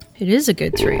 It is a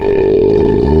good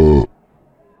 3.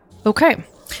 Okay.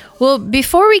 Well,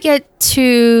 before we get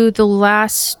to the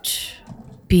last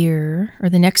beer, or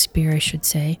the next beer, I should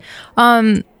say,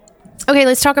 okay,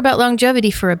 let's talk about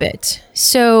longevity for a bit.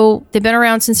 So they've been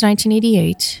around since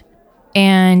 1988,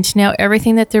 and now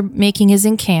everything that they're making is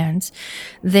in cans.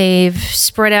 They've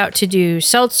spread out to do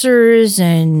seltzers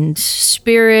and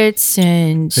spirits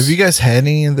and... Have you guys had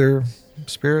any of their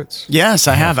spirits? Yes,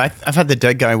 I have. I've had the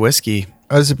Dead Guy whiskey.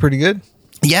 Oh, is it pretty good?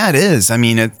 Yeah, it is. I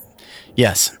mean,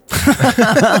 yes.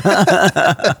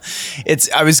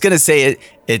 I was going to say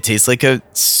it tastes like a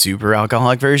super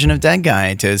alcoholic version of Dead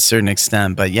Guy to a certain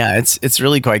extent, but yeah, it's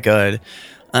really quite good.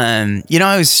 I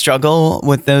always struggle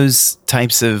with those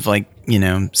types of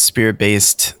spirit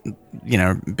based,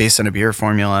 based on a beer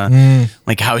formula.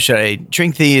 Like how should I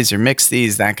drink these or mix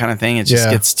these, that kind of thing. It just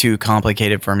gets too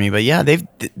complicated for me, but yeah,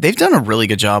 they've done a really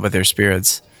good job with their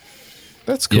spirits.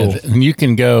 That's cool. Yeah, and you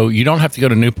can go. You don't have to go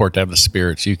to Newport to have the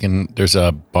spirits. There's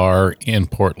a bar in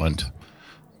Portland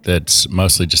that's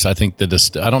mostly just. I think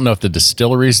I don't know if the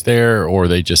distillery's there or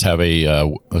they just have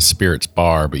a spirits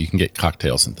bar, but you can get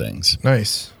cocktails and things.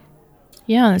 Nice.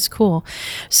 Yeah, that's cool.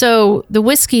 So the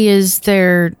whiskey is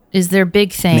their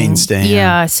big thing. Mainstay,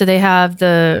 Yeah. So they have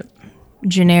the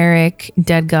generic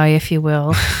Dead Guy, if you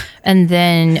will, and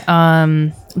then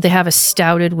they have a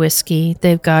stouted whiskey.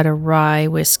 They've got a rye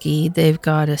whiskey. They've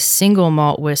got a single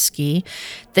malt whiskey.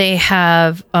 They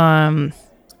have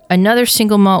another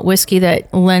single malt whiskey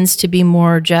that lends to be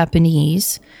more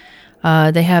Japanese.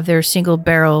 They have their single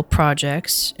barrel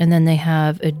projects, and then they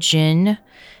have a gin,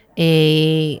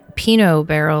 a Pinot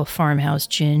barrel farmhouse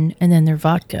gin, and then their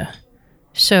vodka.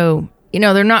 So,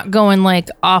 they're not going like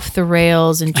off the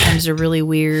rails in terms of really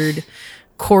weird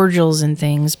cordials and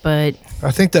things, but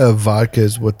I think the vodka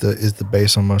is is the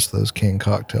base on most of those canned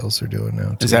cocktails they're doing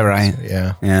now. Is that right? So,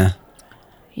 yeah.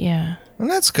 yeah. And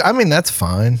that's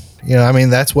fine.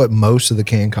 That's what most of the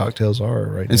canned cocktails are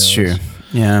right now. It's true.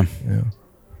 Yeah.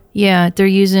 Yeah, they're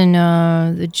using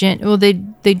the gin. Well, they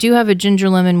do have a ginger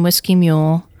lemon whiskey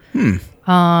mule. And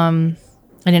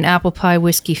an apple pie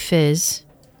whiskey fizz.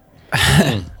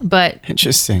 But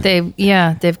Interesting. they've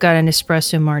got an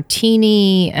espresso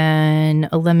martini and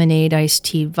a lemonade iced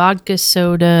tea vodka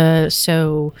soda.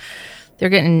 So they're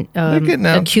getting getting a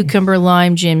out. cucumber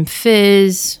lime gin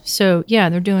fizz. So yeah,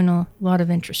 they're doing a lot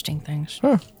of interesting things.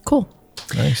 Huh. Cool.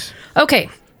 Nice. Okay,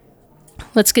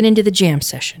 let's get into the jam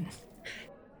session.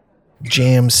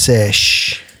 Jam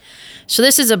sesh. So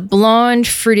this is a blonde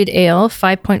fruited ale,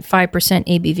 5.5%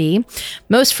 ABV.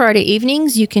 Most Friday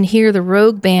evenings, you can hear the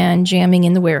Rogue Band jamming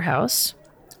in the warehouse.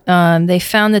 They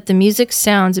found that the music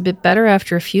sounds a bit better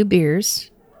after a few beers.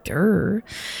 Durr.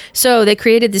 So they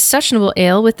created this sessionable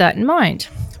ale with that in mind.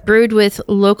 Brewed with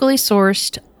locally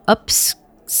sourced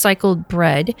upcycled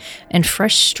bread and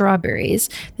fresh strawberries,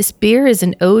 this beer is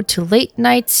an ode to late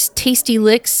nights, tasty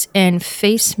licks, and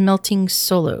face-melting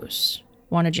solos.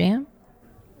 Want a jam?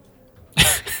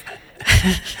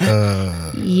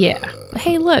 Yeah.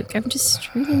 Hey, look, I'm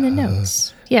just reading the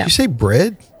notes. Yeah. Did you say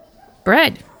bread?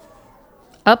 Bread.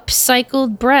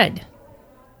 Upcycled bread.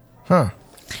 Huh.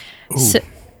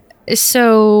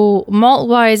 So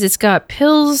malt-wise, it's got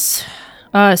pills,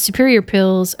 superior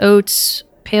pills, oats,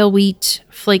 pale wheat,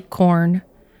 flake corn,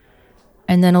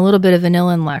 and then a little bit of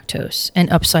vanilla and lactose, and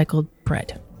upcycled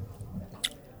bread.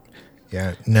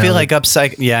 Yeah. I feel like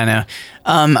upcycle. Yeah, I know.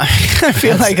 I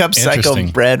feel like interesting.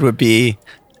 upcycled bread would be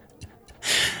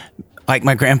like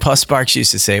my grandpa Sparks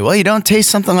used to say. Well, you don't taste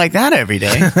something like that every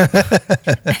day.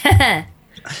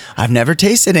 I've never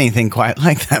tasted anything quite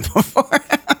like that before.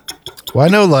 Well, I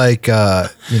know, like,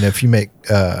 if you make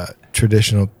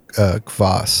traditional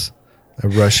kvass, a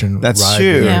Russian That's rye true.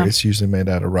 beer, Yeah. it's usually made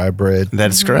out of rye bread.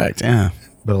 That is correct. Yeah.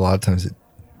 But a lot of times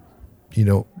you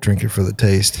don't drink it for the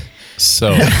taste.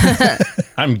 So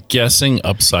I'm guessing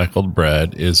upcycled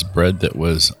bread is bread that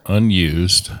was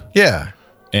unused Yeah.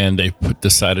 and they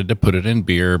decided to put it in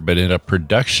beer, but in a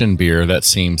production beer, that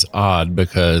seems odd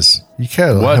because You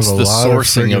kind of what's have a the lot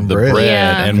sourcing of the friggin' bread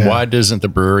Yeah. and Yeah. why doesn't the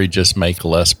brewery just make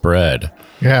less bread?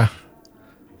 Yeah.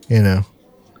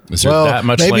 Is there Well, that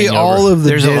much maybe laying all over? of the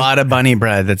There's a lot of bunny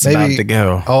bread that's about to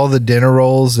go. all the dinner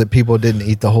rolls that people didn't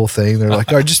eat the whole thing. They're like,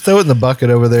 all right, just throw it in the bucket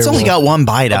over there. It's only got one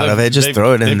bite out of it. Just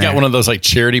throw it in They've there. got one of those like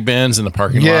charity bins in the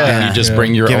parking lot. Yeah. And you just Yeah.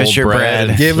 bring your Give us old your bread. bread.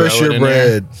 and Give us throw your it in there.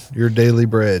 bread, your daily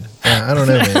bread. I don't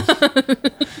know,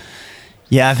 man.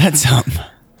 Yeah, that's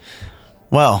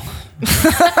well,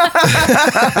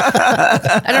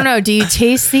 I don't know. Do you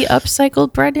taste the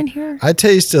upcycled bread in here? I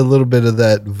taste a little bit of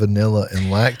that vanilla and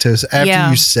lactose after Yeah.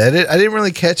 you said it. I didn't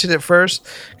really catch it at first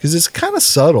because it's kind of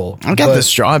subtle. I got but- the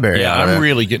strawberry. Yeah, out of I'm it.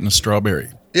 really getting a strawberry.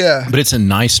 Yeah. But it's a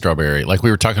nice strawberry. Like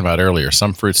we were talking about earlier,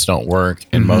 some fruits don't work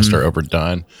and most are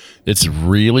overdone. It's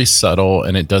really subtle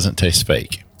and it doesn't taste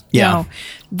fake. Yeah. No,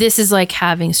 this is like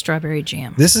having strawberry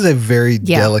jam. This is a very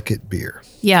Yeah. delicate beer.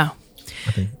 Yeah.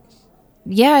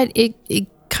 Yeah, it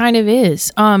kind of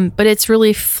is. But it's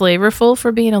really flavorful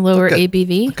for being a lower Like a-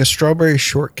 ABV. Like a strawberry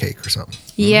shortcake or something.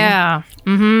 Yeah.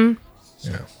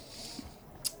 Yeah.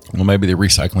 Well, maybe they're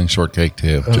recycling shortcake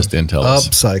too. Just didn't tell us.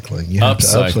 Upcycling. You have to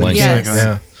Upcycling. upcycle. Yes.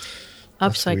 Yeah.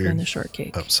 Upcycling weird. the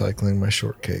shortcake. Upcycling my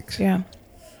shortcakes. Yeah.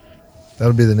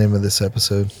 That'll be the name of this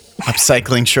episode.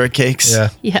 Upcycling shortcakes. Yeah.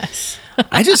 Yes.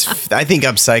 I think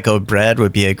Upcycled Bread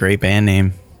would be a great band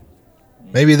name.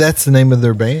 Maybe that's the name of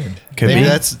their band. Could maybe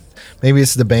be. maybe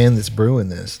it's the band that's brewing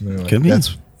this. And they're like, Could be.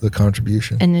 That's the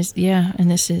contribution. And this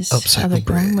is how Upcycled they're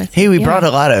going bread. with Hey, it. we Yeah. brought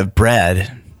a lot of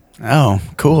bread. Oh,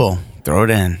 cool. Throw it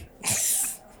in.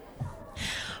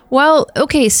 Well,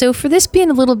 okay, so for this being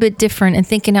a little bit different and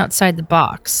thinking outside the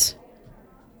box,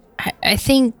 I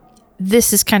think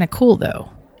this is kind of cool though.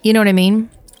 You know what I mean?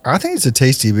 I think it's a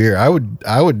tasty beer. I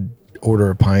would order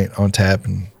a pint on tap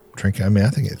and drink it. I mean, I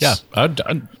think it's Yeah, I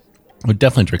would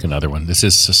definitely drink another one. This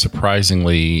is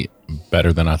surprisingly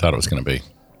better than I thought it was going to be.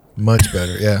 much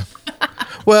better. Yeah.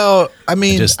 Well, I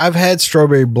mean, I've had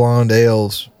strawberry blonde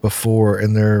ales before,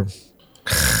 and they're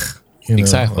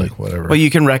Exactly. like whatever. Well, you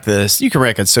can wreck this. You can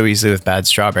wreck it so easily with bad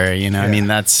strawberry. I mean,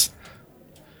 that's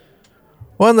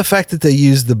Well, and the fact that they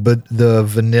used the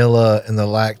vanilla and the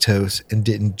lactose and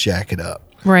didn't jack it up.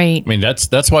 Right. I mean,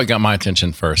 that's what got my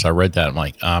attention first. I read that. I'm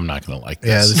like, I'm not going to like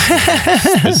Yeah, this.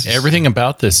 this 'Cause everything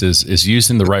about this is used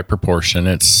in the right proportion.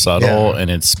 It's subtle Yeah. and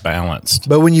it's balanced.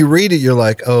 but when you read it, you're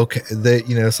like, okay,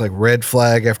 it's like red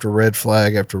flag after red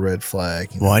flag after red flag.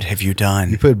 what have you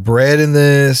done? You put bread in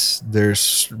this.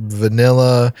 There's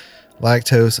vanilla,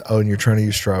 lactose. Oh, and you're trying to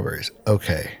use strawberries.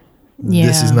 Okay,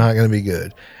 this is Yeah. not going to be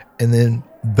good. And then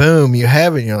boom, you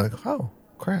have it. And you're like, oh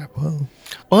crap.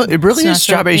 Well, it really It's not is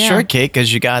strawberry yeah. shortcake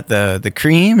because you got the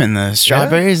cream and the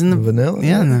strawberries and the vanilla,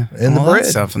 yeah, and and the all that bread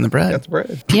stuff and the bread. Got the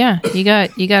bread. Yeah, you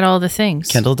got all the things.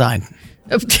 Kendall died.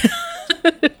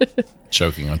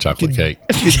 Choking on chocolate cake.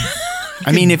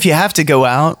 I mean, if you have to go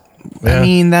out, Yeah. I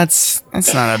mean that's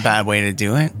not a bad way to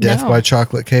do it. Death No. by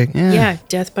chocolate cake Yeah,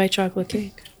 death by chocolate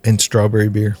cake. and strawberry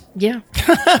beer. Yeah.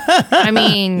 I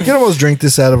mean, You can almost drink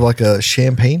this out of like a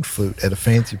champagne flute at a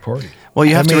fancy party. Well,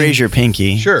 you have to mean, raise your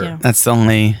pinky. Sure. Yeah. That's the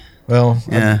only. Well,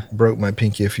 Yeah. I broke my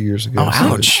pinky a few years ago. Oh, so-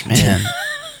 ouch, man.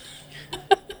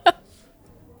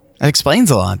 That explains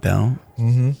a lot, though.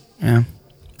 Mm-hmm. Yeah.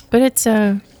 but it's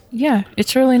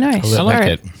it's really nice. I like All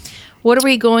right. it. What are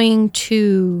we going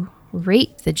to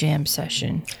rate the jam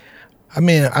session? I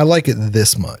mean, I like it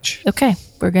this much. Okay,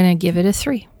 we're gonna give it a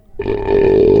 3.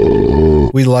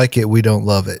 We like it. We don't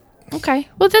love it, Okay,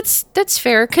 well that's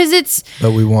fair because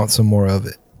but we want some more of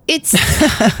it. it's.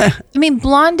 I mean,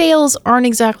 blonde ales aren't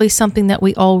exactly something that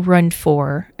we all run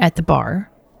for at the bar.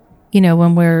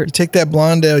 When we're You take that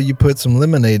blonde ale, you put some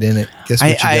lemonade in it. Guess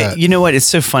what you got? You know what? It's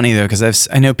so funny though because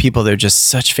I know people they're just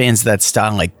such fans of that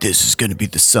style. Like this is going to be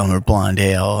the summer blonde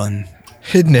ale, and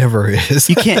It never is.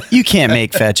 you can't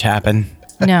make fetch happen.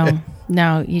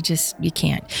 no, you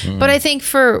can't. But I think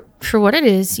for what it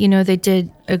is, they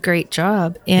did a great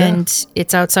job, and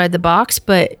it's outside the box,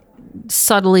 but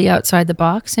subtly outside the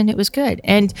box, and it was good.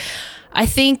 And I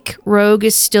think Rogue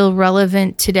is still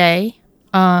relevant today.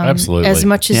 Absolutely. As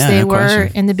much as Yeah, they no were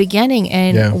question. in the beginning.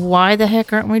 And Yeah. why the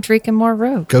heck aren't we drinking more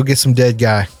Rogue? Go get some dead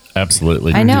guy.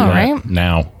 Absolutely. I know, Do that right?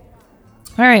 Now.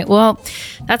 All right. Well,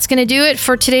 that's going to do it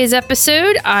for today's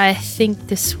episode. I think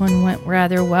this one went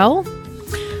rather well.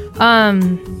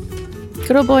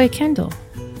 Good old boy Kendall,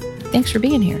 thanks for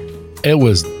being here. It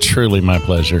was truly my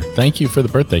pleasure. Thank you for the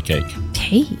birthday cake.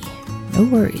 Hey, no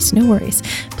worries, no worries.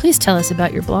 Please tell us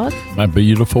about your blog. My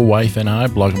beautiful wife and I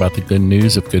blog about the good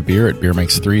news of good beer at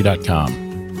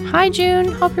beermakes3.com. Hi,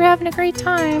 June. Hope you're having a great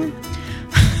time.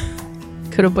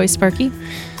 Good old boy Sparky.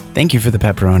 Thank you for the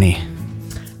pepperoni.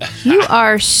 You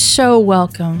are so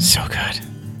welcome. So good.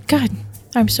 God,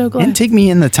 I'm so glad. And take me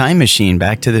in the time machine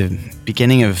back to the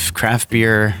beginning of craft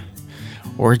beer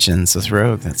origins with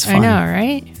Rogue. That's fun. I know,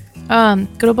 right?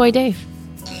 Good old boy Dave.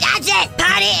 That's it.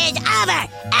 Party is over.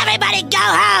 Everybody go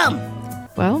home.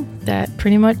 Well, that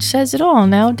pretty much says it all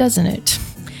now, doesn't it?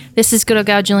 This is good old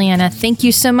gal Juliana. Thank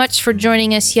you so much for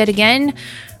joining us yet again.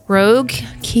 Rogue,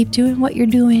 keep doing what you're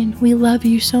doing. We love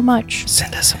you so much.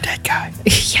 Send us some dead guy.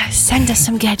 Yes, send us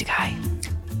some dead guy.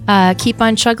 Keep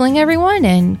on chuggling, everyone,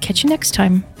 and catch you next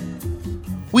time.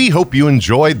 We hope you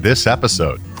enjoyed this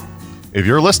episode. If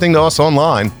you're listening to us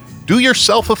online, do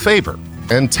yourself a favor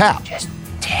and tap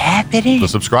Tap it in. the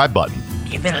subscribe button.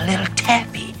 Give it a little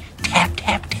tappy. Tap,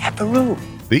 tap, tap-a-roo.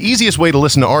 The easiest way to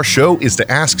listen to our show is to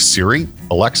ask Siri,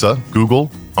 Alexa, Google,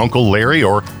 Uncle Larry,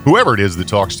 or whoever it is that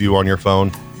talks to you on your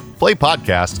phone. Play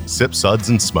podcast Sip Suds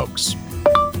and Smokes.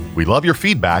 We love your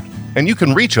feedback, and you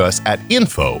can reach us at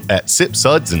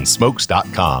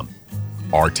info@sipsudsandsmokes.com.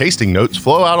 Our tasting notes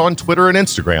flow out on Twitter and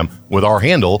Instagram with our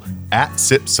handle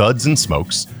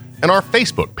 @SipSudsAndSmokes, and our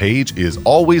Facebook page is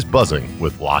always buzzing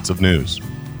with lots of news.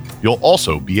 You'll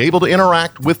also be able to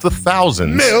interact with the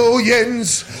thousands,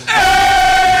 Millions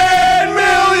and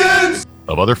millions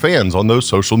of other fans on those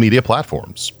social media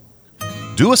platforms.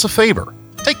 Do us a favor.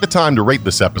 Take the time to rate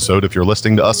this episode if you're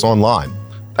listening to us online.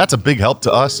 That's a big help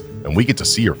to us, and we get to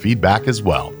see your feedback as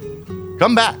well.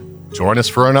 Come back, join us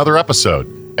for another episode,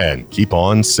 and keep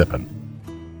on sipping.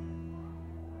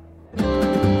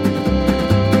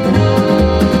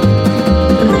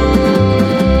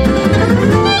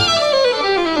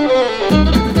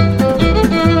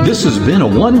 This has been a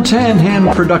One Tan Hand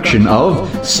production of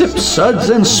Sip Suds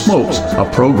and Smokes, a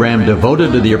program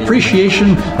devoted to the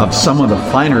appreciation of some of the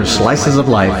finer slices of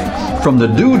life. From the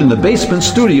Dude in the Basement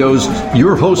Studios,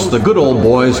 your hosts, the Good Old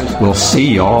Boys, will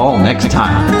see y'all next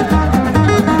time.